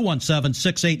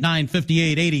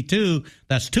 217-689-5882.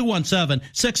 That's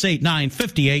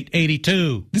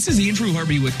 217-689-5882. This is Andrew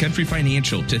Harvey with Country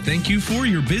Financial. To thank you for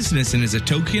your business and as a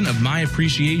token of my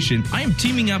appreciation, I am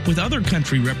teaming up with other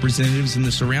country representatives in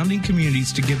the surrounding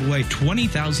communities to give away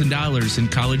 $20,000 in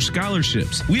college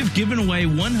scholarships. We have given away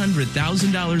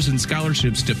 $100,000 in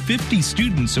scholarships to 50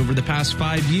 students over the past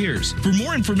 5 years. For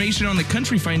more information on the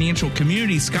Country Financial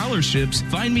Community Scholarships,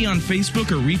 find me on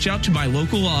Facebook or reach out to my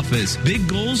local office. Big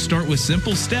goals start with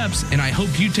simple steps, and I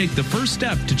hope you take the first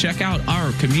step to check out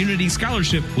our community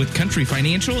scholarship with Country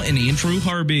Financial and Andrew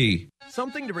Harvey.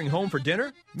 Something to bring home for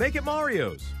dinner? Make it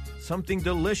Mario's. Something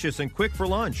delicious and quick for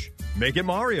lunch? Make it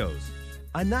Mario's.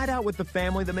 A night out with the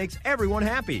family that makes everyone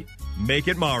happy? Make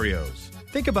it Mario's.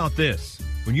 Think about this.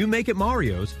 When you make it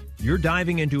Mario's, you're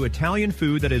diving into Italian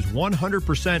food that is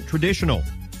 100% traditional.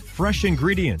 Fresh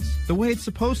ingredients, the way it's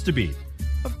supposed to be.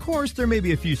 Of course, there may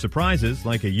be a few surprises,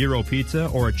 like a Gyro pizza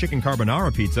or a chicken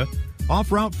carbonara pizza,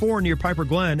 off Route 4 near Piper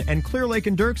Glen and Clear Lake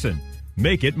in Dirksen.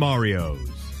 Make it Mario's.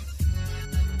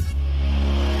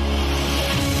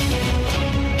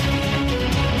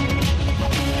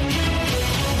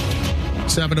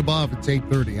 Seven above, it's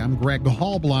 8:30. I'm Greg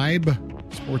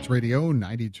Hallbleib, Sports Radio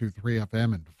 92.3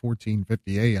 FM and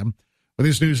 1450 AM. With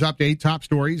this news update, top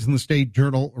stories in the State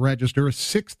Journal Register. A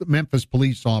sixth Memphis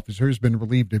police officer has been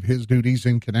relieved of his duties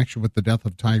in connection with the death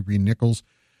of Tyree Nichols.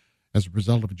 As a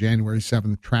result of a January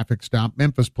 7th traffic stop,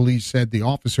 Memphis police said the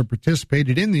officer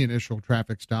participated in the initial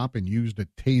traffic stop and used a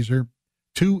taser.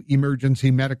 2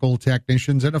 emergency medical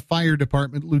technicians and a fire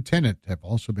department lieutenant have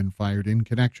also been fired in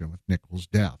connection with Nichols'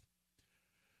 death.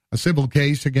 A civil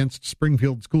case against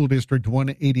Springfield School District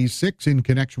 186 in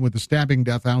connection with the stabbing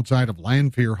death outside of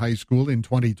Lanphier High School in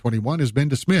 2021 has been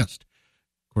dismissed.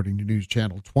 According to News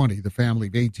Channel 20, the family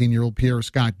of 18-year-old Pierre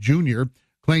Scott Jr.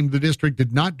 claimed the district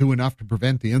did not do enough to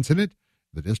prevent the incident.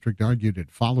 The district argued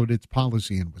it followed its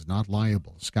policy and was not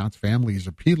liable. Scott's family is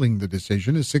appealing the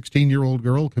decision. A 16-year-old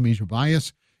girl, Kamisha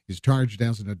Bias, is charged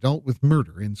as an adult with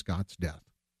murder in Scott's death.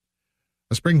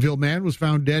 A Springfield man was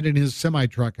found dead in his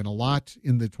semi-truck in a lot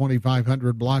in the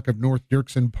 2500 block of North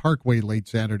Dirksen Parkway late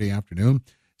Saturday afternoon.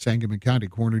 Sangamon County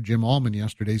Coroner Jim Allman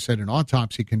yesterday said an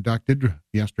autopsy conducted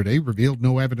yesterday revealed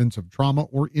no evidence of trauma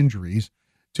or injuries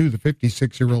to the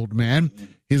 56-year-old man.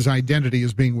 His identity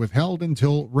is being withheld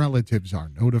until relatives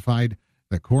are notified.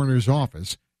 The coroner's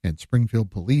office and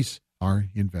Springfield police are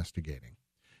investigating.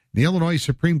 The Illinois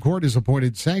Supreme Court has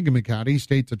appointed Sangamon County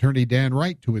State's Attorney Dan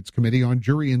Wright to its Committee on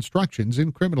Jury Instructions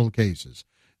in Criminal Cases.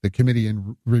 The committee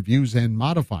reviews and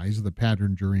modifies the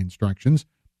pattern jury instructions,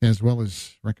 as well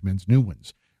as recommends new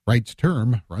ones. Wright's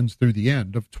term runs through the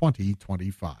end of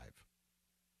 2025. Let's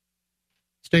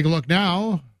take a look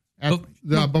now at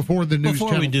before the news.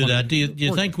 Before we do that, do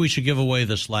you think we should give away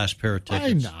this last pair of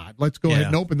tickets? Why not? Let's go ahead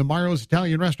and open the Mario's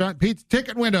Italian Restaurant Pizza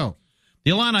ticket window.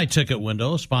 The Illini ticket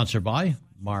window, sponsored by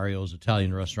Mario's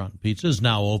Italian Restaurant and Pizza, is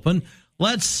now open.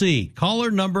 Let's see.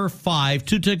 Caller number 5,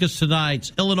 2 tickets to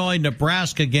tonight's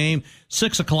Illinois-Nebraska game,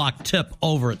 6 o'clock tip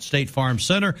over at State Farm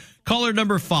Center. Caller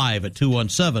number 5 at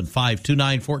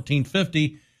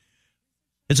 217-529-1450.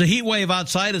 It's a heat wave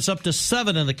outside. It's up to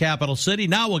 7 in the capital city.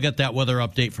 Now we'll get that weather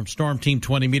update from Storm Team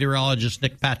 20 meteorologist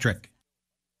Nick Patrick.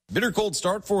 Bitter cold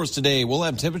start for us today. We'll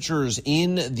have temperatures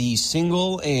in the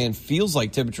single and feels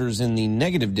like temperatures in the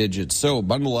negative digits. So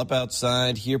bundle up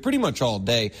outside here pretty much all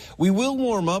day. We will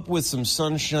warm up with some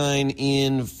sunshine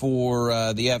in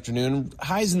for the afternoon.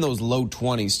 Highs in those low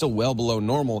 20s, still well below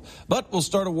normal, but we'll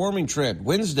start a warming trend.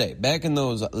 Wednesday, back in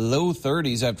those low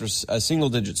 30s after a single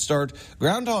digit start.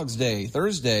 Groundhog's Day,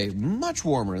 Thursday, much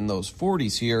warmer in those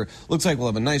 40s here. Looks like we'll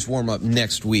have a nice warm up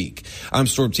next week. I'm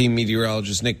Storm Team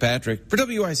meteorologist Nick Patrick for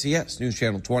WICS News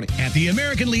Channel 20. At the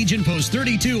American Legion Post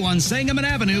 32 on Sangamon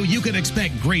Avenue, you can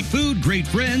expect great food, great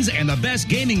friends, and the best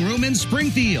gaming room in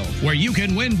Springfield, where you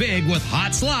can win big with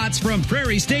hot slots from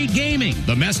Prairie State Gaming.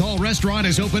 The Mess Hall restaurant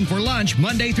is open for lunch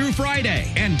Monday through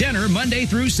Friday and dinner Monday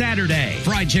through Saturday.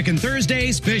 Fried chicken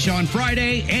Thursdays, fish on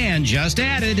Friday, and just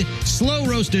added, slow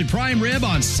roasted prime rib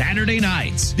on Saturday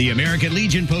nights. The American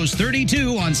Legion Post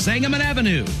 32 on Sangamon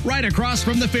Avenue, right across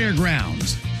from the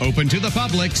fairgrounds. Open to the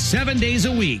public 7 days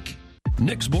a week.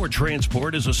 Nixmore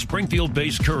Transport is a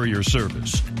Springfield-based courier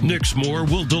service. Nixmore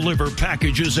will deliver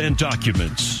packages and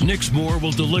documents. Nixmore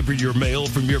will deliver your mail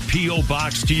from your P.O.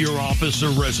 box to your office or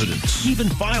residence. Even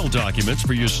file documents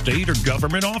for your state or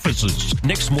government offices.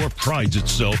 Nixmore prides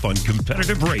itself on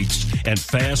competitive rates and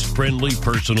fast, friendly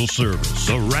personal service.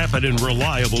 A rapid and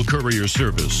reliable courier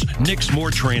service.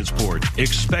 Nixmore Transport.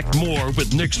 Expect more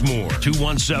with Nixmore.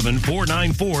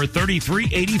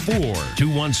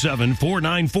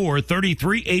 217-494-3384.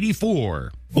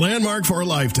 217-494-3384. Landmark for a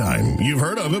lifetime. You've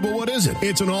heard of it, but what is it?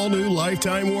 It's an all-new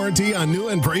lifetime warranty on new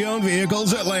and pre-owned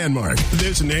vehicles at Landmark.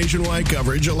 This nationwide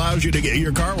coverage allows you to get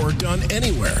your car work done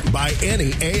anywhere by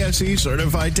any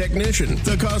ASE-certified technician.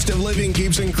 The cost of living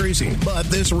keeps increasing, but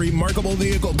this remarkable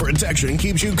vehicle protection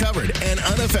keeps you covered and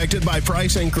unaffected by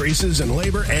price increases in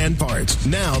labor and parts.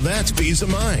 Now that's peace of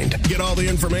mind. Get all the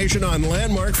information on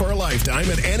Landmark for a lifetime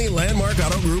at any Landmark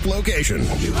Auto Group location.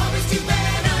 You always do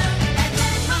better.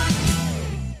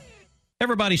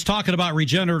 Everybody's talking about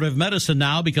regenerative medicine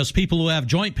now because people who have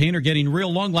joint pain are getting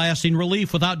real long-lasting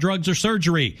relief without drugs or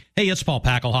surgery. Hey, it's Paul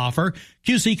Packelhofer.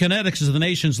 QC Kinetics is the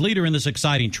nation's leader in this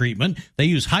exciting treatment. They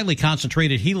use highly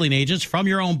concentrated healing agents from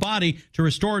your own body to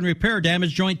restore and repair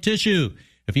damaged joint tissue.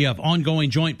 If you have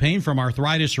ongoing joint pain from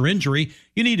arthritis or injury,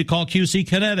 you need to call QC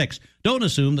Kinetics. Don't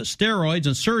assume that steroids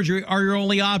and surgery are your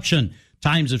only option.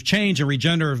 Times have changed and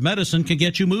regenerative medicine can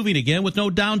get you moving again with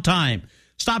no downtime.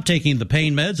 Stop taking the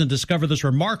pain meds and discover this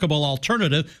remarkable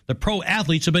alternative that pro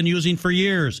athletes have been using for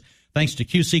years. Thanks to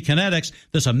QC Kinetics,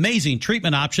 this amazing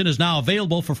treatment option is now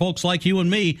available for folks like you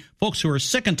and me, folks who are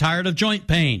sick and tired of joint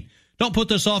pain. Don't put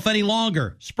this off any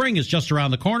longer. Spring is just around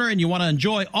the corner and you want to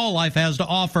enjoy all life has to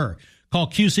offer. Call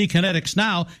QC Kinetics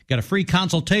now. Get a free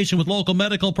consultation with local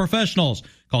medical professionals.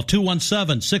 Call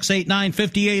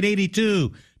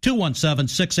 217-689-5882.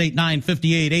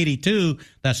 217-689-5882.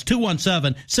 That's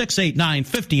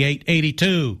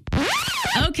 217-689-5882.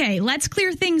 Okay, let's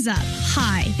clear things up.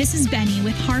 Hi, this is Benny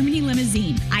with Harmony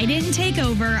Limousine. I didn't take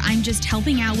over. I'm just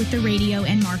helping out with the radio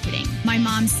and marketing. My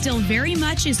mom still very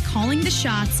much is calling the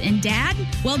shots, and Dad?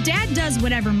 Well, Dad does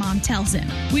whatever Mom tells him.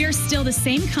 We are still the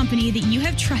same company that you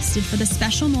have trusted for the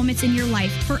special moments in your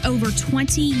life for over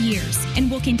 20 years, and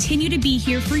will continue to be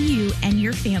here for you and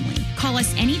your family. Call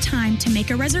us anytime to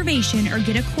make a reservation or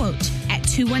get a quote at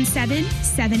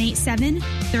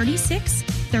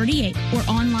 217-787-3638 or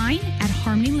online at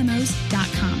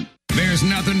harmonylimos.com. There's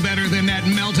nothing better than that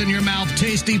melt-in-your-mouth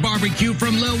tasty barbecue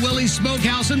from Lil Willie's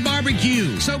Smokehouse and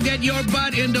Barbecue. So get your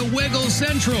butt into Wiggle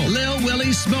Central. Lil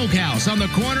Willie's Smokehouse on the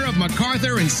corner of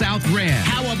MacArthur and South Grand.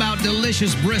 How about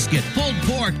delicious brisket, pulled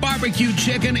pork, barbecue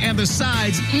chicken, and the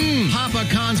sides? Papa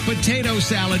Khan's potato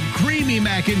salad, creamy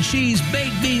mac and cheese,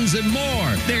 baked beans, and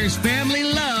more. There's family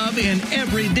love in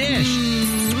every dish.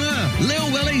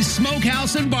 Lil Willie's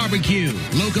Smokehouse and Barbecue.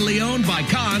 Locally owned by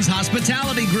Khan's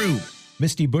Hospitality Group.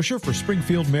 Misty Buscher for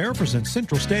Springfield Mayor presents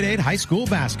Central State 8 High School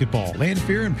basketball.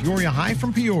 Lanphier and Peoria High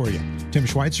from Peoria. Tim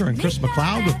Schweitzer and Chris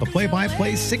McLeod with the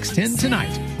play-by-play 6:10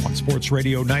 tonight on Sports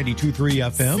Radio 92.3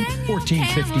 FM,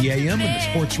 1450 AM, and the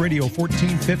Sports Radio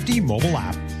 1450 mobile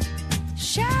app.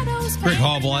 Greg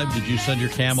Hallbleib, did you send your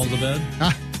camel to bed?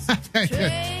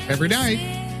 Every night.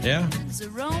 Yeah.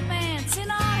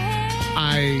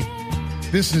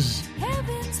 This is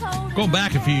go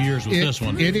back a few years with this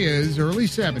one. It is early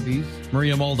 70s.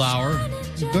 Maria Moldauer.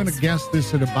 I'm going to guess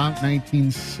this at about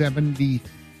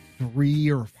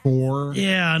 1973 or 4.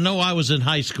 Yeah, no, I was in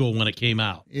high school when it came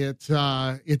out. It's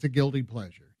a guilty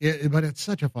pleasure, but it's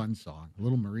such a fun song.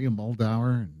 Little Maria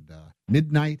Moldauer and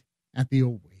Midnight at the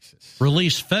Oasis.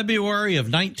 Released February of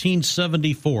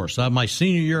 1974, so my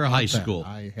senior year of high school.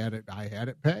 I had it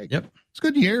pegged. Yep. It's a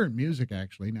good year in music,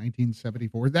 actually,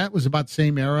 1974. That was about the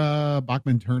same era.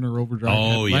 Bachman-Turner Overdrive.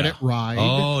 Oh, yeah. Let It Ride.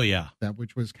 Oh, yeah. That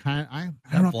which was kind of, I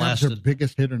don't know if that was their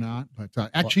biggest hit or not, but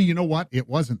actually, you know what? It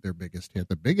wasn't their biggest hit.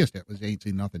 The biggest hit was Ain't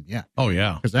Seen Nothing Yet. Oh,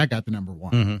 yeah. Because that got the number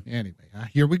 1. Anyway,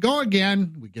 here we go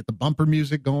again. We get the bumper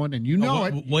music going, and you know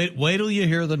it. Wait till you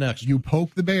hear the next one. You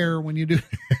poke the bear when you do.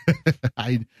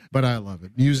 But I love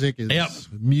it. Music is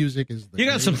the You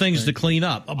got some things to clean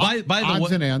up. By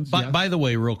the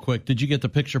way, real quick, did you get the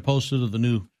picture posted of the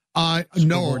new?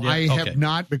 No, I have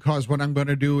not, because what I'm going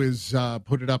to do is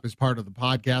put it up as part of the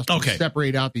podcast. Okay.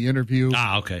 Separate out the interview.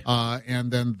 Okay.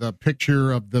 And then the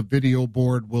picture of the video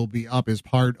board will be up as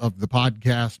part of the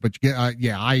podcast. But I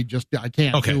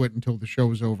can't do it until the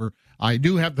show's over. I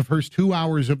do have the first 2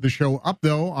 hours of the show up,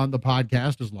 though, on the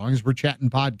podcast, as long as we're chatting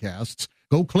podcasts.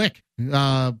 Go click,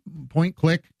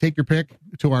 click, take your pick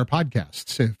to our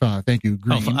podcasts. Thank you,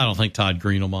 Green. I don't think Todd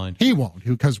Green will mind. He won't,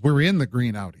 because we're in the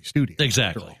Green Audi studio.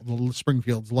 Exactly.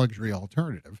 Springfield's luxury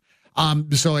alternative.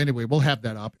 So anyway, we'll have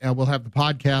that up. We'll have the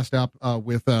podcast up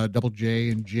with Double J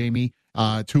and Jamie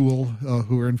Toole,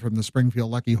 who are in from the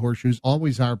Springfield Lucky Horseshoes.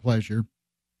 Always our pleasure.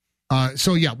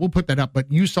 So yeah, we'll put that up. But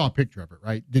you saw a picture of it,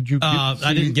 right? Did you?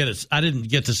 I didn't get it. I didn't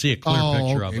get to see a clear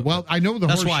picture of it. Well, I know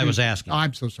that's why I was asking.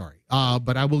 I'm so sorry.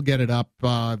 But I will get it up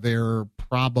there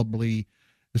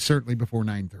certainly before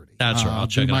 9:30. That's right. I'll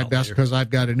check it out. Do my best because I've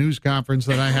got a news conference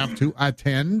that I have to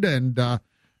attend and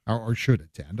or should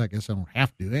attend. I guess I don't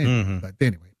have to, anyway. But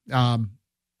anyway.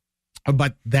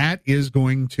 But that is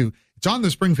going to. It's on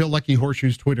the Springfield Lucky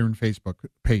Horseshoes Twitter and Facebook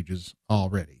pages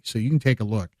already, so you can take a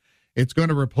look. It's going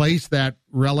to replace that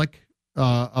relic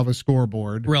of a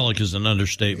scoreboard. Relic is an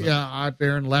understatement. Yeah, out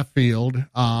there in left field.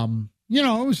 It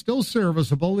was still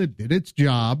serviceable. It did its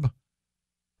job.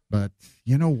 But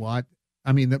you know what?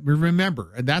 I mean,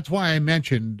 remember, and that's why I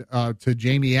mentioned to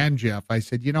Jamie and Jeff, I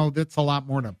said, that's a lot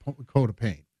more than a coat of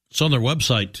paint. It's on their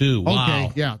website, too. Wow.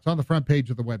 Okay, yeah, it's on the front page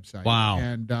of the website. Wow.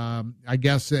 And I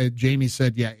guess Jamie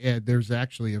said, there's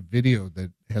actually a video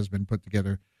that has been put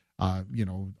together.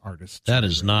 Artists. That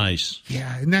is nice.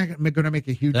 Yeah, isn't that going to make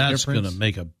a huge difference? That's going to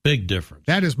make a big difference.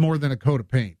 That is more than a coat of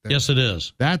paint. Yes, it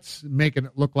is. That's making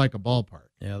it look like a ballpark.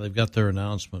 Yeah, they've got their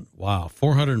announcement. Wow,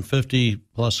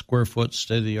 450-plus square foot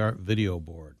state-of-the-art video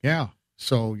board. Yeah,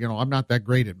 so, I'm not that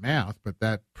great at math, but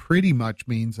that pretty much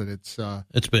means that it's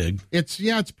big.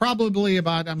 It's probably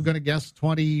about, I'm going to guess,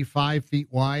 25 feet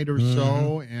wide or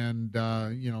so, and,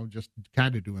 just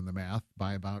kind of doing the math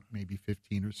by about maybe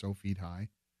 15 or so feet high.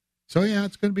 So, yeah,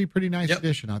 it's going to be a pretty nice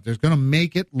addition out there. It's going to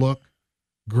make it look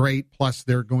great, plus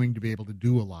they're going to be able to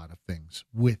do a lot of things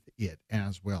with it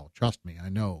as well. Trust me, I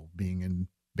know, being in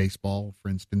baseball, for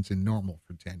instance, in Normal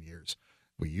for 10 years,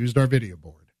 we used our video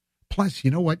board. Plus,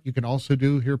 you know what you can also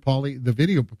do here, Paulie? The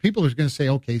video, people are going to say,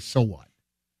 okay, so what?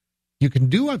 You can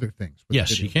do other things with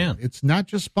Yes, you can. Board. It's not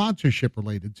just sponsorship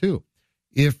related, too.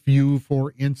 If you,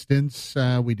 for instance,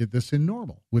 we did this in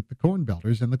Normal with the Corn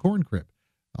Belters and the Corn Crib.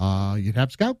 You'd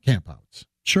have scout campouts.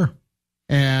 Sure.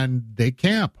 And they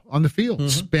camp on the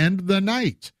field, spend the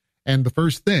night. And the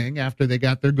first thing after they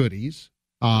got their goodies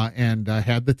and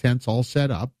had the tents all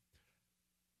set up,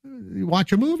 you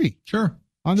watch a movie. Sure.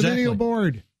 On the video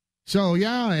board. So,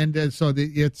 yeah, and it's a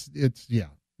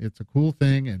cool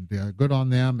thing and good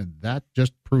on them. And that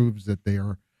just proves that they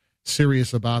are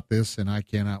serious about this. And I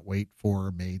cannot wait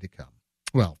for May to come.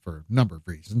 Well, for a number of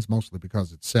reasons, mostly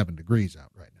because it's 7 degrees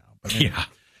out right now. But anyway. Yeah.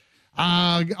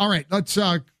 All right, let's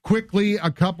quickly,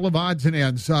 a couple of odds and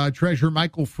ends. Treasurer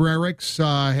Michael Frericks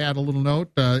had a little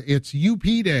note. It's UP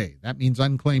Day. That means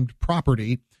unclaimed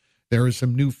property. There are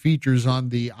some new features on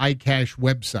the iCache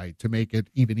website to make it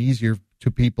even easier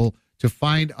to people to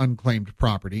find unclaimed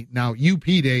property. Now, UP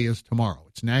Day is tomorrow.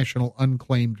 It's National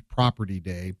Unclaimed Property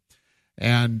Day.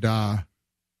 And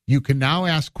you can now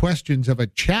ask questions of a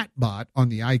chatbot on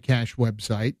the iCache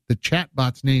website. The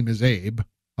chatbot's name is Abe.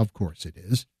 Of course it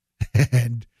is.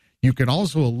 And you can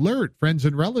also alert friends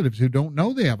and relatives who don't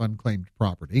know they have unclaimed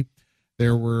property.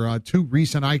 There were 2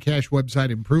 recent iCache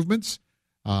website improvements.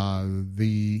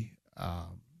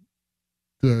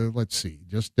 Let's see.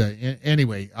 Just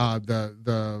anyway,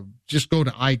 just go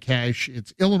to iCache.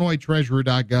 It's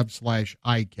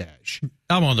IllinoisTreasurer.gov/iCache.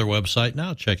 I'm on their website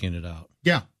now, checking it out.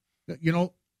 Yeah,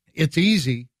 it's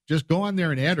easy. Just go on there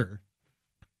and enter.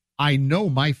 I know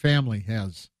my family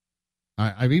has.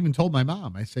 I've even told my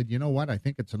mom, I said, you know what? I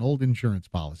think it's an old insurance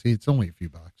policy. It's only a few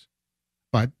bucks,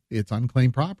 but it's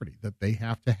unclaimed property that they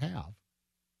have to have.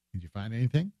 Did you find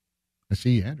anything? I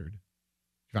see you entered.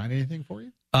 Did you find anything for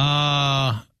you?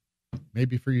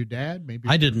 Maybe for your dad? Maybe.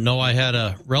 I didn't know I had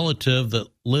a relative that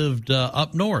lived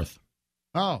up north.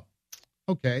 Oh,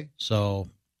 okay.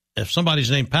 So if somebody's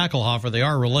named Packelhofer, they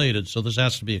are related, so this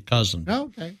has to be a cousin.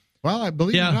 Okay. Well, I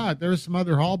believe it or not, there's some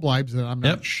other Hallbleibs that I'm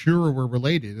not sure were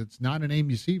related. It's not a name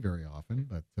you see very often,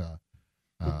 but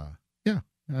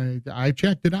I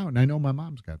checked it out, and I know my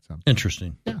mom's got some.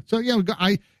 Interesting. Yeah. So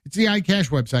it's the iCache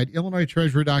website,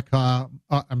 IllinoisTreasurer.com.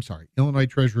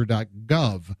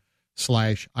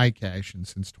 IllinoisTreasurer.gov/iCache, and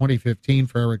since 2015,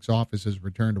 Frericks' office has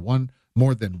returned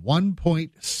more than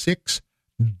 $1.6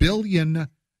 billion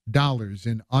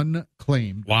in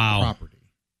unclaimed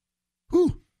property.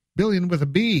 Whew. Billion with a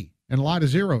B and a lot of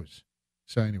zeros.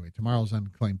 So anyway, tomorrow's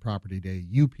Unclaimed Property Day,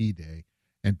 UP Day,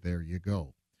 and there you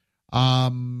go.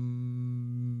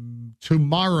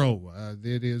 Tomorrow,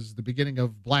 it is the beginning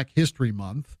of Black History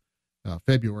Month.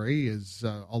 February is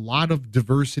a lot of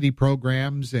diversity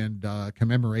programs and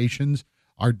commemorations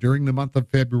are during the month of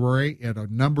February at a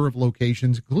number of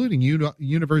locations, including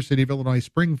University of Illinois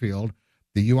Springfield.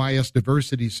 The UIS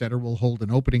Diversity Center will hold an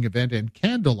opening event and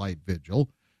candlelight vigil.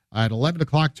 at 11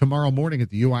 o'clock tomorrow morning at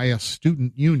the UIS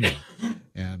Student Union.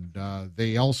 And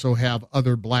they also have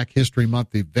other Black History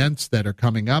Month events that are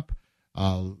coming up.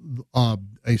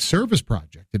 A service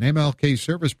project, an MLK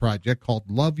service project called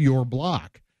Love Your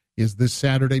Block, is this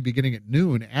Saturday beginning at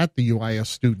noon at the UIS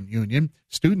Student Union.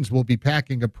 Students will be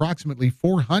packing approximately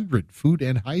 400 food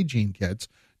and hygiene kits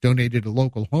donated to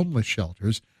local homeless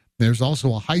shelters. There's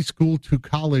also a high school to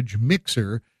college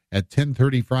mixer at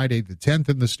 10:30 Friday the 10th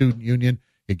in the Student Union.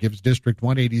 It gives District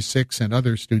 186 and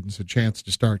other students a chance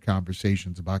to start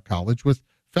conversations about college with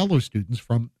fellow students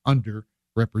from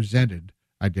underrepresented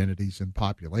identities and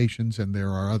populations. And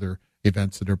there are other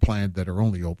events that are planned that are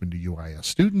only open to UIS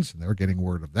students, and they're getting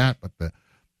word of that. But the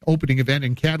opening event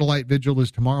in Candlelight Vigil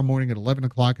is tomorrow morning at 11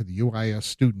 o'clock at the UIS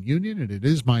Student Union, and it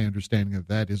is my understanding that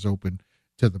that is open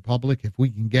to the public. If we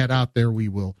can get out there, we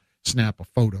will snap a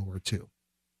photo or two.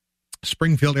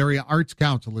 Springfield Area Arts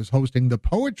Council is hosting the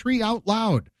Poetry Out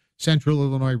Loud Central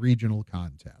Illinois Regional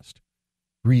Contest.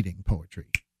 Reading poetry.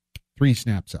 3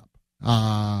 snaps up.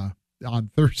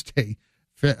 On Thursday,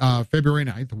 February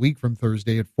 9th, a week from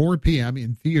Thursday at 4 p.m.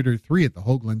 in Theater 3 at the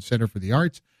Hoagland Center for the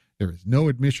Arts. There is no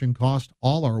admission cost.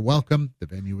 All are welcome. The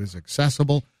venue is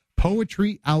accessible.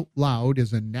 Poetry Out Loud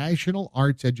is a national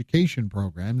arts education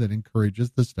program that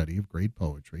encourages the study of great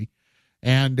poetry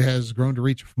and has grown to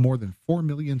reach more than 4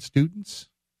 million students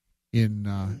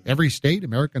in every state,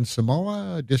 American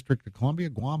Samoa, District of Columbia,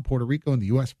 Guam, Puerto Rico, and the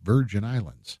U.S. Virgin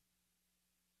Islands.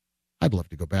 I'd love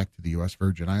to go back to the U.S.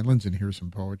 Virgin Islands and hear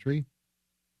some poetry.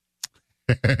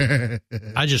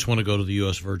 I just want to go to the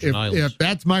U.S. Virgin Islands. If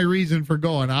that's my reason for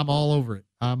going, I'm all over it.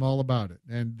 I'm all about it.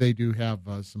 And they do have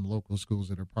some local schools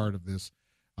that are part of this.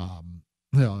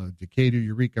 Decatur,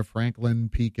 Eureka, Franklin,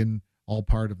 Pekin, all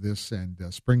part of this.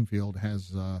 And Springfield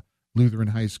has Lutheran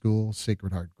High School,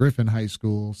 Sacred Heart Griffin High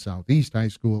School, Southeast High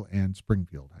School, and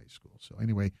Springfield High School. So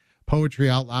anyway, Poetry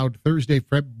Out Loud Thursday,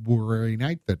 February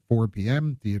 9th at 4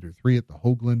 p.m., Theater 3 at the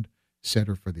Hoagland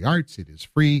Center for the Arts. It is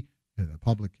free, and the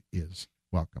public is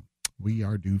welcome. We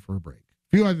are due for a break.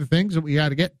 A few other things that we got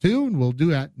to get to, and we'll do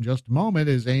that in just a moment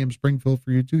as AM Springfield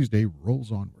for You Tuesday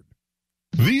rolls onward.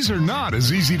 These are not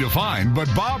as easy to find,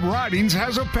 but Bob Ridings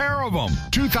has a pair of them.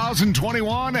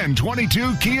 2021 and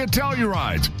 22 Kia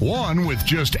Tellurides, one with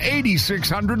just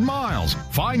 8,600 miles.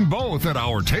 Find both at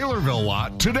our Taylorville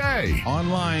lot today.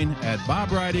 Online at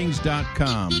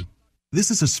bobridings.com. This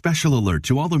is a special alert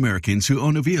to all Americans who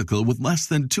own a vehicle with less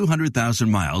than 200,000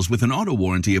 miles with an auto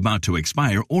warranty about to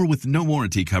expire or with no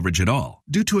warranty coverage at all.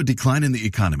 Due to a decline in the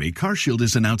economy, CarShield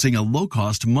is announcing a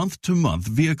low-cost month-to-month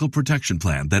vehicle protection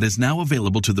plan that is now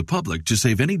available to the public to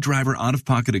save any driver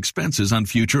out-of-pocket expenses on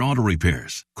future auto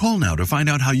repairs. Call now to find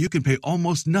out how you can pay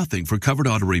almost nothing for covered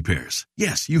auto repairs.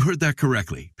 Yes, you heard that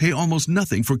correctly. Pay almost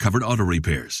nothing for covered auto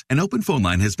repairs. An open phone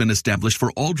line has been established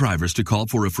for all drivers to call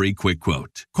for a free quick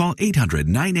quote. Call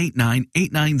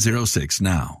 800-989-8906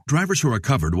 now. Drivers who are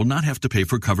covered will not have to pay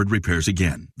for covered repairs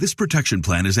again. This protection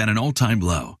plan is at an all-time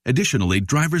low. Additionally,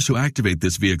 drivers who activate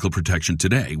this vehicle protection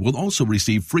today will also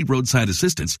receive free roadside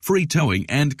assistance, free towing,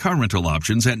 and car rental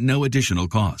options at no additional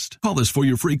cost. Call us for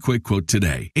your free quick quote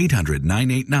today.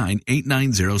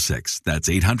 800-989-8906. That's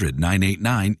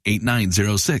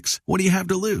 800-989-8906. What do you have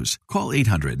to lose? Call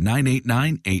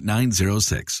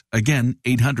 800-989-8906. Again,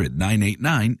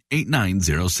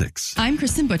 800-989-8906. I'm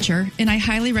Kristen Butcher, and I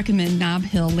highly recommend Nob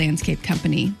Hill Landscape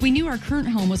Company. We knew our current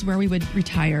home was where we would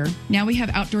retire. Now we have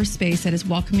outdoor space that is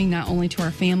welcoming not only to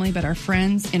our family, but our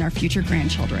friends and our future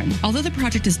grandchildren. Although the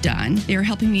project is done, they are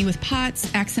helping me with pots,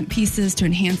 accent pieces to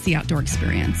enhance the outdoor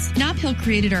experience. Nob Hill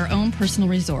created our own personal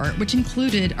resort, which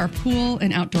included our pool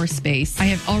and outdoor space. I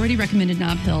have already recommended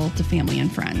Nob Hill to family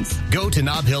and friends. Go to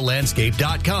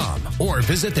NobHillLandscape.com or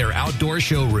visit their outdoor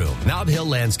showroom. Nob Hill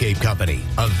Landscape Company,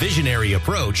 a visionary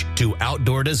approach to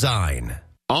outdoor design.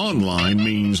 Online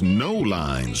means no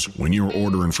lines. When you're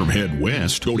ordering from Head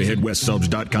West, go to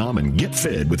headwestsubs.com and get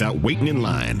fed without waiting in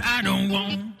line. I don't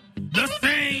want the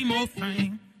same old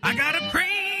thing. I got a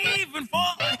craving for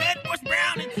a Head West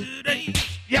brownie today.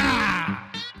 Yeah!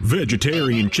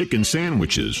 Vegetarian chicken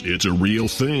sandwiches. It's a real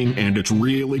thing, and it's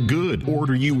really good.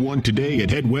 Order you one today at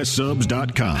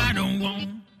headwestsubs.com. I don't want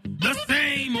the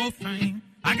same old thing.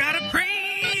 I got a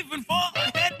craving for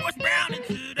a Head West brownie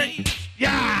today.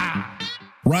 Yeah!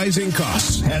 Rising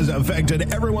costs has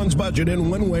affected everyone's budget in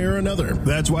one way or another.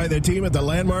 That's why the team at the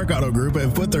Landmark Auto Group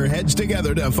have put their heads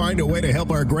together to find a way to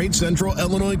help our great Central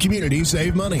Illinois community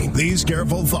save money. These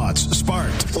careful thoughts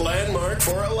sparked Landmark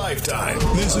for a Lifetime.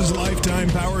 This is lifetime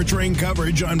powertrain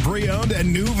coverage on pre-owned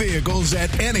and new vehicles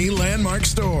at any Landmark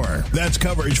store. That's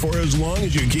coverage for as long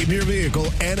as you keep your vehicle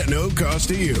and at no cost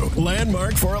to you.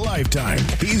 Landmark for a Lifetime.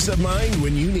 Peace of mind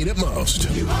when you need it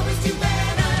most. You always do better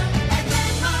at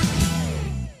Landmark.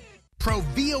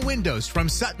 Provia windows from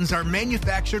Sutton's are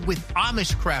manufactured with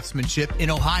Amish craftsmanship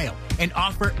in Ohio and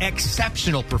offer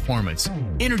exceptional performance,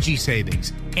 energy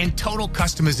savings, and total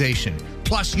customization.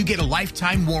 Plus, you get a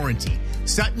lifetime warranty.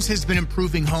 Sutton's has been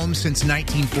improving homes since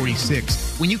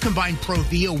 1946. When you combine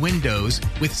Provia windows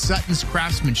with Sutton's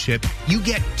craftsmanship, you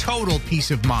get total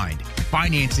peace of mind.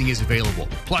 Financing is available.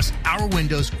 Plus, our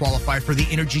windows qualify for the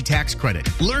energy tax credit.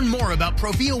 Learn more about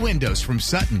Provia windows from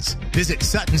Sutton's. Visit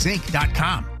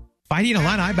SuttonsInc.com. Fighting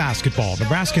Illini basketball,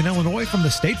 Nebraska and Illinois from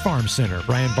the State Farm Center.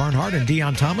 Brian Barnhart and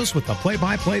Deion Thomas with the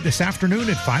play-by-play this afternoon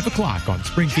at 5 o'clock on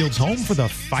Springfield's home for the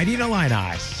Fighting Illini,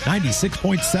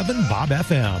 96.7 Bob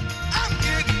FM.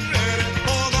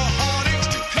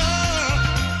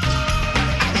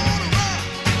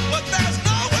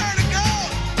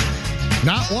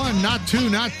 Not one, not two,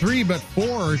 not three, but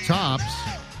four tops.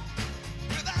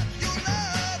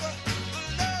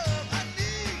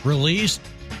 Released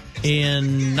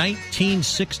in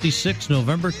 1966,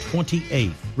 November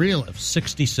 28th. Really? Of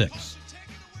 66.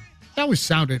 That always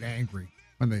sounded angry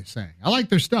when they sang. I like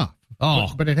their stuff.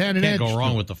 Oh, but it had an edge. Can't go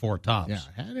wrong to with the four tops. Yeah,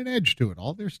 it had an edge to it.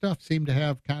 All their stuff seemed to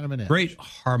have kind of an edge. Great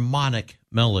harmonic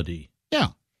melody. Yeah.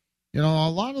 You know,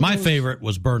 a lot of my favorite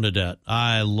was Bernadette.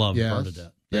 I love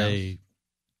Bernadette.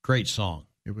 Great song.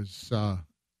 It was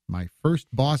my first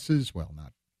boss's, well,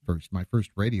 not first, my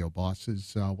first radio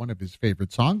boss's, one of his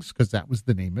favorite songs, because that was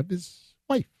the name of his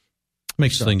wife.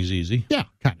 Makes things easy. Yeah,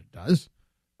 kind of does.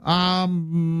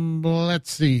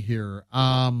 Let's see here.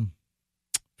 A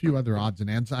few other odds and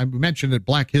ends. I mentioned that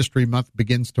Black History Month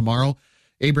begins tomorrow.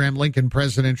 Abraham Lincoln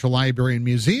Presidential Library and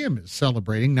Museum is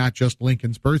celebrating not just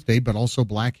Lincoln's birthday, but also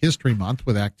Black History Month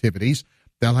with activities.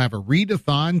 They'll have a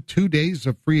readathon, 2 days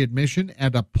of free admission,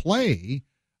 and a play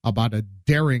about a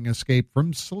daring escape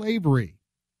from slavery.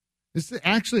 This is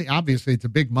actually, obviously, it's a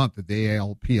big month at the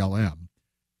ALPLM.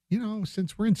 You know,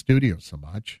 since we're in studio so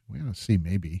much, we ought to see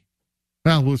maybe.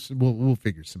 Well, we'll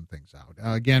figure some things out.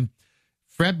 Again,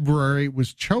 February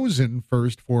was chosen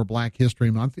first for Black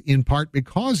History Month, in part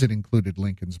because it included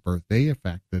Lincoln's birthday, a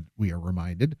fact that we are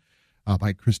reminded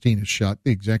by Christina Schutt,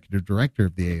 the executive director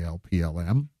of the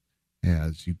ALPLM,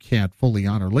 as you can't fully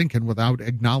honor Lincoln without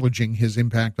acknowledging his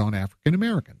impact on African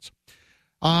Americans.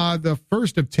 The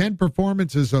first of 10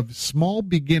 performances of Small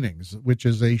Beginnings, which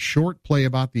is a short play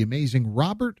about the amazing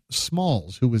Robert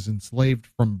Smalls, who was enslaved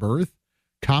from birth,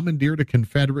 commandeered a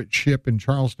Confederate ship in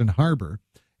Charleston Harbor,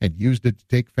 and used it to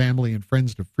take family and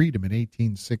friends to freedom in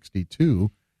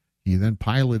 1862. He then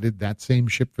piloted that same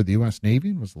ship for the U.S. Navy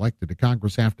and was elected to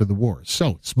Congress after the war.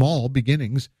 So, Small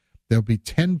Beginnings. There'll be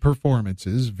 10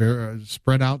 performances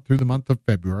spread out through the month of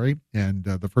February, and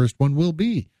the first one will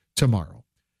be tomorrow.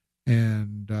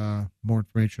 And more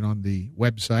information on the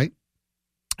website.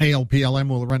 ALPLM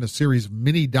will run a series of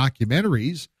mini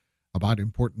documentaries about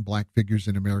important black figures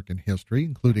in American history,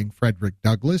 including Frederick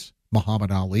Douglass,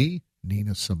 Muhammad Ali,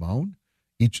 Nina Simone.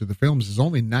 Each of the films is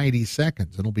only 90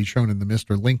 seconds, and will be shown in the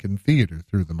Mr. Lincoln Theater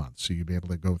through the month, so you'll be able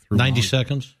to go through 90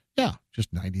 seconds. Yeah,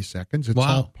 just 90 seconds. It's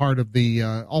wow. all part of the,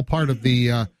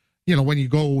 you know, when you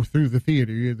go through the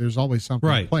theater, there's always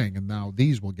something playing, and now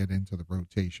these will get into the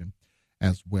rotation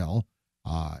as well.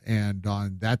 And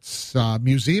that's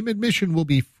museum admission will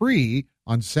be free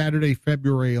on Saturday,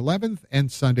 February 11th and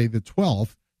Sunday the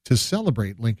 12th to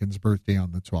celebrate Lincoln's birthday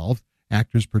on the 12th.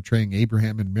 Actors portraying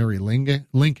Abraham and Mary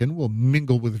Lincoln will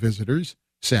mingle with visitors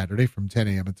Saturday from 10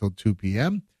 a.m. until 2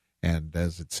 p.m., and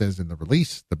as it says in the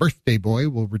release, the birthday boy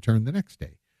will return the next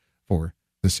day for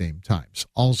the same times.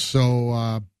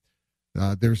 Also,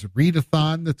 there's a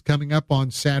readathon that's coming up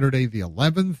on Saturday the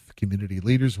 11th. Community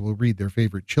leaders will read their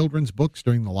favorite children's books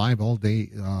during the live all-day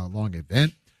long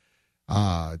event.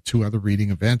 Two other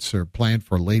reading events are planned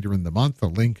for later in the month. The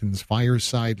Little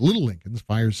Lincoln's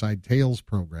Fireside Tales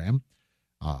program.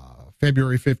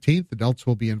 February 15th, adults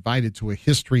will be invited to a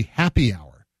history happy hour.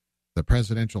 The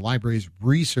Presidential Library's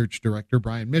research director,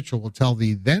 Brian Mitchell, will tell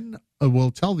the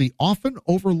often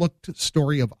overlooked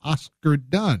story of Oscar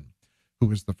Dunn, who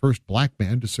was the first black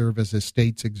man to serve as a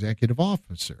state's executive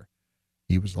officer.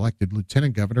 He was elected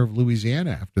lieutenant governor of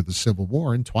Louisiana after the Civil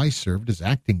War and twice served as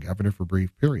acting governor for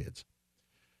brief periods.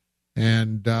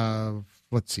 And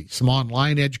let's see, some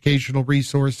online educational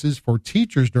resources for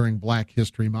teachers during Black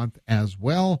History Month as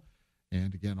well.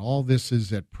 And again, all this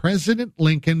is at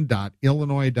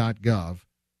presidentlincoln.illinois.gov.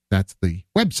 That's the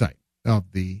website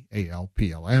of the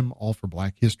ALPLM, all for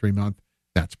Black History Month.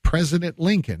 That's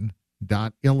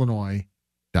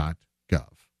presidentlincoln.illinois.gov.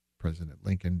 President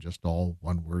Lincoln, just all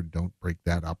one word. Don't break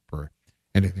that up or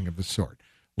anything of the sort.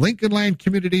 Lincoln Land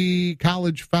Community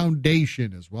College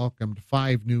Foundation has welcomed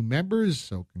 5 new members,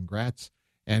 so congrats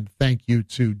and thank you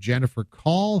to Jennifer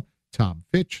Call, Tom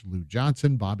Fitch, Lou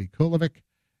Johnson, Bobby Kulovic,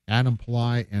 Adam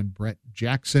Pillai, and Brett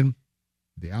Jackson.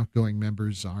 The outgoing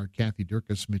members are Kathy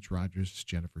Durkis, Mitch Rogers,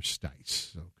 Jennifer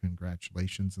Stice. So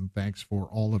congratulations and thanks for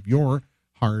all of your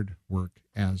hard work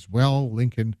as well.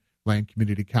 Lincoln Land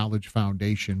Community College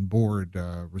Foundation Board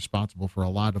responsible for a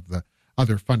lot of the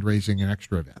other fundraising and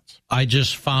extra events. I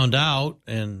just found out,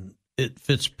 and it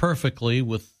fits perfectly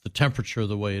with the temperature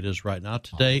the way it is right now.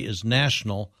 Today is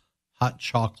National Hot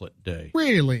Chocolate Day.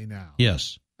 Really now?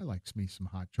 Yes. I like me some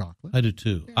hot chocolate. I do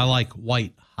too. Yeah. I like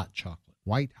white hot chocolate.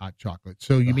 White hot chocolate.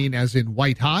 So you mean as in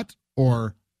white hot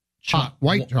or hot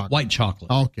white chocolate? White chocolate.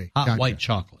 Okay. Hot gotcha. white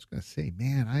chocolate. I was going to say,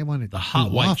 man, I wanted the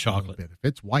hot white chocolate. If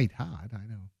it's white hot, I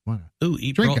don't want to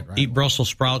eat drink it right eat Brussels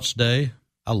sprouts Day.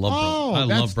 I love I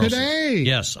love Brussels. Today.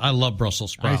 Yes, I love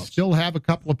Brussels sprouts. I still have a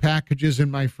couple of packages in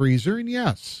my freezer, and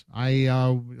yes,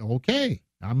 I'm going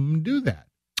to do that.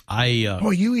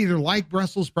 You either like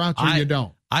Brussels sprouts or you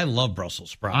don't. I love Brussels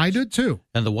sprouts. I do too.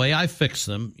 And the way I fix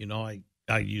them,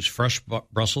 I use fresh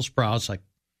Brussels sprouts. I,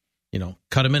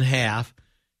 cut them in half,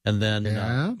 and then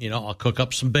I'll cook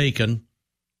up some bacon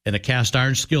in a cast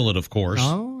iron skillet, of course.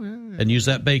 Oh, yeah. And use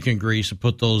that bacon grease and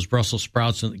put those Brussels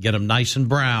sprouts in, get them nice and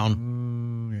brown.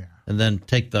 And then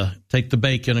take the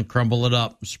bacon and crumble it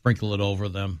up and sprinkle it over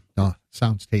them. Oh,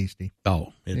 sounds tasty.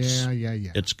 Oh, it's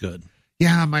yeah. It's good.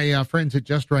 Yeah, my friends at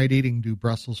Just Right Eating do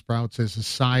Brussels sprouts as a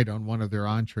side on one of their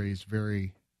entrees.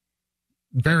 Very,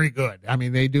 very good. I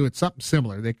mean, they do it something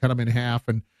similar. They cut them in half,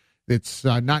 and it's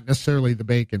not necessarily the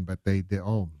bacon, but they do.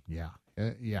 Oh, yeah.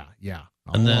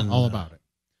 All about it.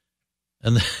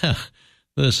 And then,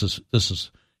 this is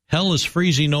Hell is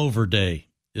Freezing Over Day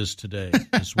is today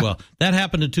as well. That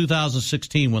happened in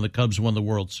 2016 when the Cubs won the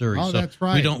World Series. Oh, that's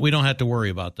right. We don't have to worry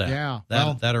about that. Yeah,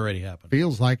 that already happened.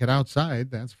 Feels like it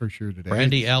outside. That's for sure today.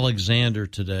 Brandy Alexander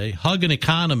today. Hug an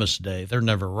Economist Day. They're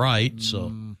never right. So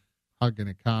hug an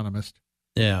economist.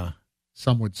 Yeah.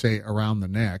 Some would say around the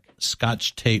neck.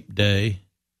 Scotch Tape Day.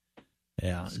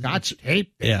 Yeah. Scotch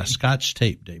Tape Day. Yeah, Scotch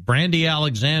Tape Day. Brandy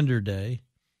Alexander Day.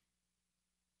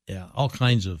 Yeah, all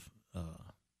kinds of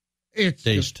it's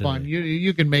days just fun. today.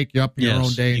 You can make up your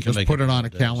own day and just put it on a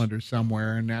days. calendar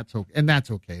somewhere, and that's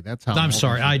okay. That's how. I'm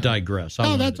sorry, I digress.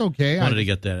 That's okay. I wanted to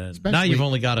get that in. Now you've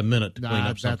only got a minute to clean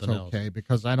up something else. That's okay,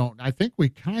 because I think we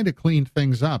kind of cleaned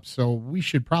things up, so we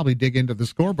should probably dig into the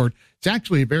scoreboard. It's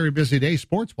actually a very busy day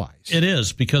sports-wise. It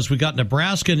is, because we got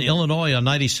Nebraska and Illinois on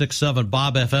 96.7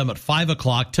 Bob FM at 5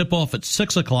 o'clock, tip-off at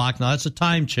 6 o'clock. Now, that's a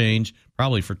time change,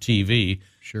 probably for TV.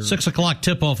 Sure. 6 o'clock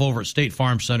tip-off over at State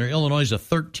Farm Center. Illinois is a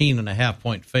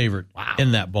 13.5-point favorite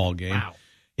in that ball game. Wow.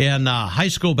 And high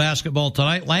school basketball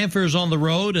tonight. Lanphier is on the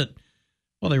road at,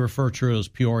 they refer to it as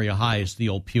Peoria High. It's the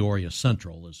old Peoria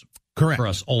Central, is correct for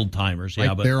us old-timers. Right,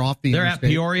 Yeah, but they're off the they're interstate. at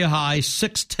Peoria High,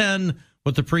 6:10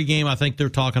 with the pregame. I think they're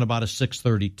talking about a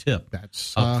 6:30 tip.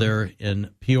 That's up there in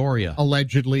Peoria.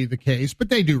 Allegedly the case, but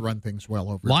they do run things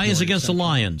well over Lions Peoria against Central. the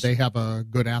Lions. They have a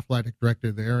good athletic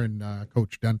director there, and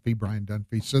Coach Dunphy, Brian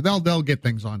Dunphy, so they'll get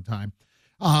things on time.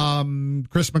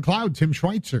 Chris McLeod, Tim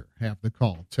Schweitzer have the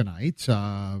call tonight.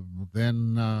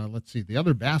 Then let's see the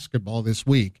other basketball this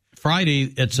week.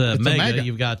 Friday, it's a mega.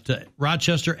 You've got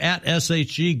Rochester at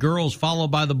SHG girls, followed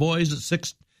by the boys at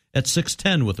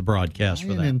 6:10 with the broadcast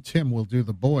for that. And Tim will do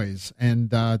the boys, and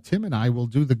Tim and I will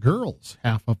do the girls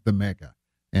half of the mega.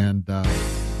 And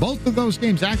both of those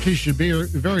games actually should be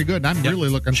very good. And I'm really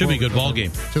looking should forward be a good ball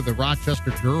game to the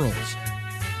Rochester girls.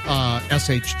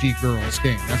 SHG girls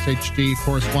game. SHG, of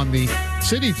course, won the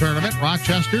city tournament.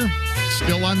 Rochester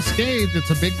still unscathed.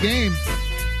 It's a big game.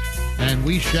 And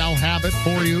we shall have it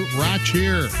for you right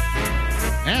here.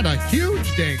 And a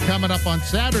huge day coming up on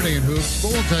Saturday in hoops,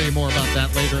 but we'll tell you more about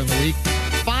that later in the week.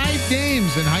 5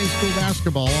 games in high school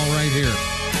basketball all right here.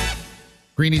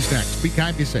 Greenie's next. Be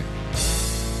kind, be safe.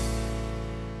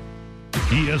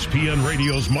 ESPN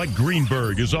Radio's Mike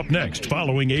Greenberg is up next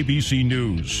following ABC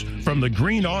News. From the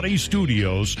Green Audi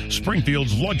Studios,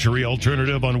 Springfield's luxury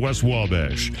alternative on West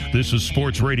Wabash. This is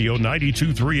Sports Radio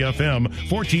 92.3 FM,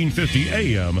 1450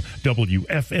 AM,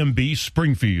 WFMB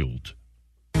Springfield.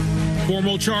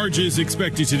 Formal charges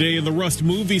expected today in the Rust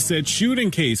movie set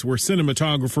shooting case where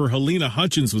cinematographer Helena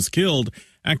Hutchins was killed.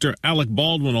 Actor Alec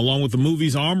Baldwin, along with the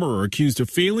movie's armorer, are accused of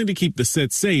failing to keep the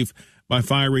set safe by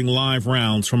firing live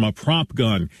rounds from a prop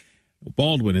gun.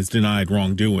 Baldwin has denied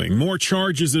wrongdoing. More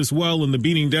charges as well in the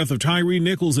beating death of Tyree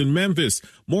Nichols in Memphis.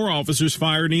 More officers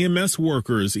fired EMS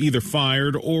workers, either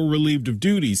fired or relieved of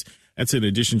duties. That's in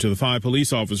addition to the 5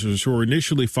 police officers who were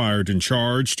initially fired and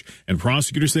charged, and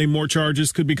prosecutors say more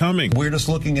charges could be coming. We're just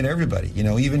looking at everybody,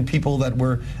 even people that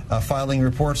were filing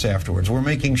reports afterwards. We're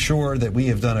making sure that we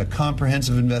have done a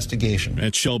comprehensive investigation.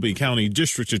 At Shelby County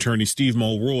District Attorney Steve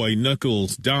Mulroy,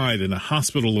 Nichols died in a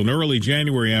hospital in early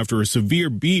January after a severe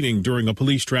beating during a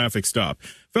police traffic stop.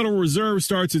 Federal Reserve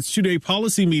starts its 2-day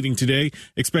policy meeting today,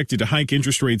 expected to hike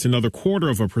interest rates another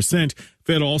 0.25%.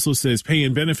 Fed also says pay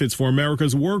and benefits for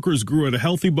America's workers grew at a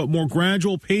healthy but more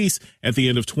gradual pace at the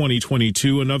end of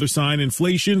 2022. Another sign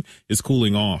inflation is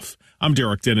cooling off. I'm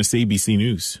Derek Dennis, ABC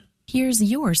News. Here's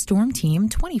your Storm Team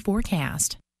 20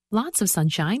 forecast. Lots of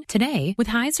sunshine today with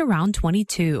highs around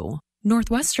 22.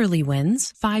 Northwesterly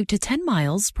winds 5 to 10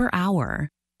 miles per hour.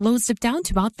 Lows dip down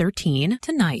to about 13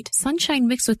 tonight. Sunshine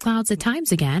mixed with clouds at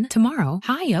times again. Tomorrow,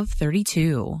 high of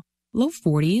 32. Low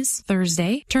 40s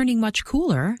Thursday, turning much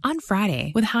cooler on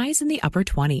Friday with highs in the upper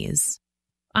 20s.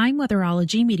 I'm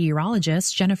weatherology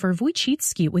meteorologist Jennifer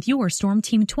Wojcicki with your Storm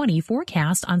Team 20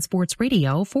 forecast on Sports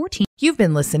Radio 14. You've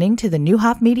been listening to the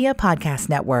Neuhoff Media Podcast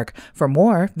Network. For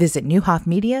more, visit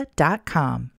neuhoffmedia.com.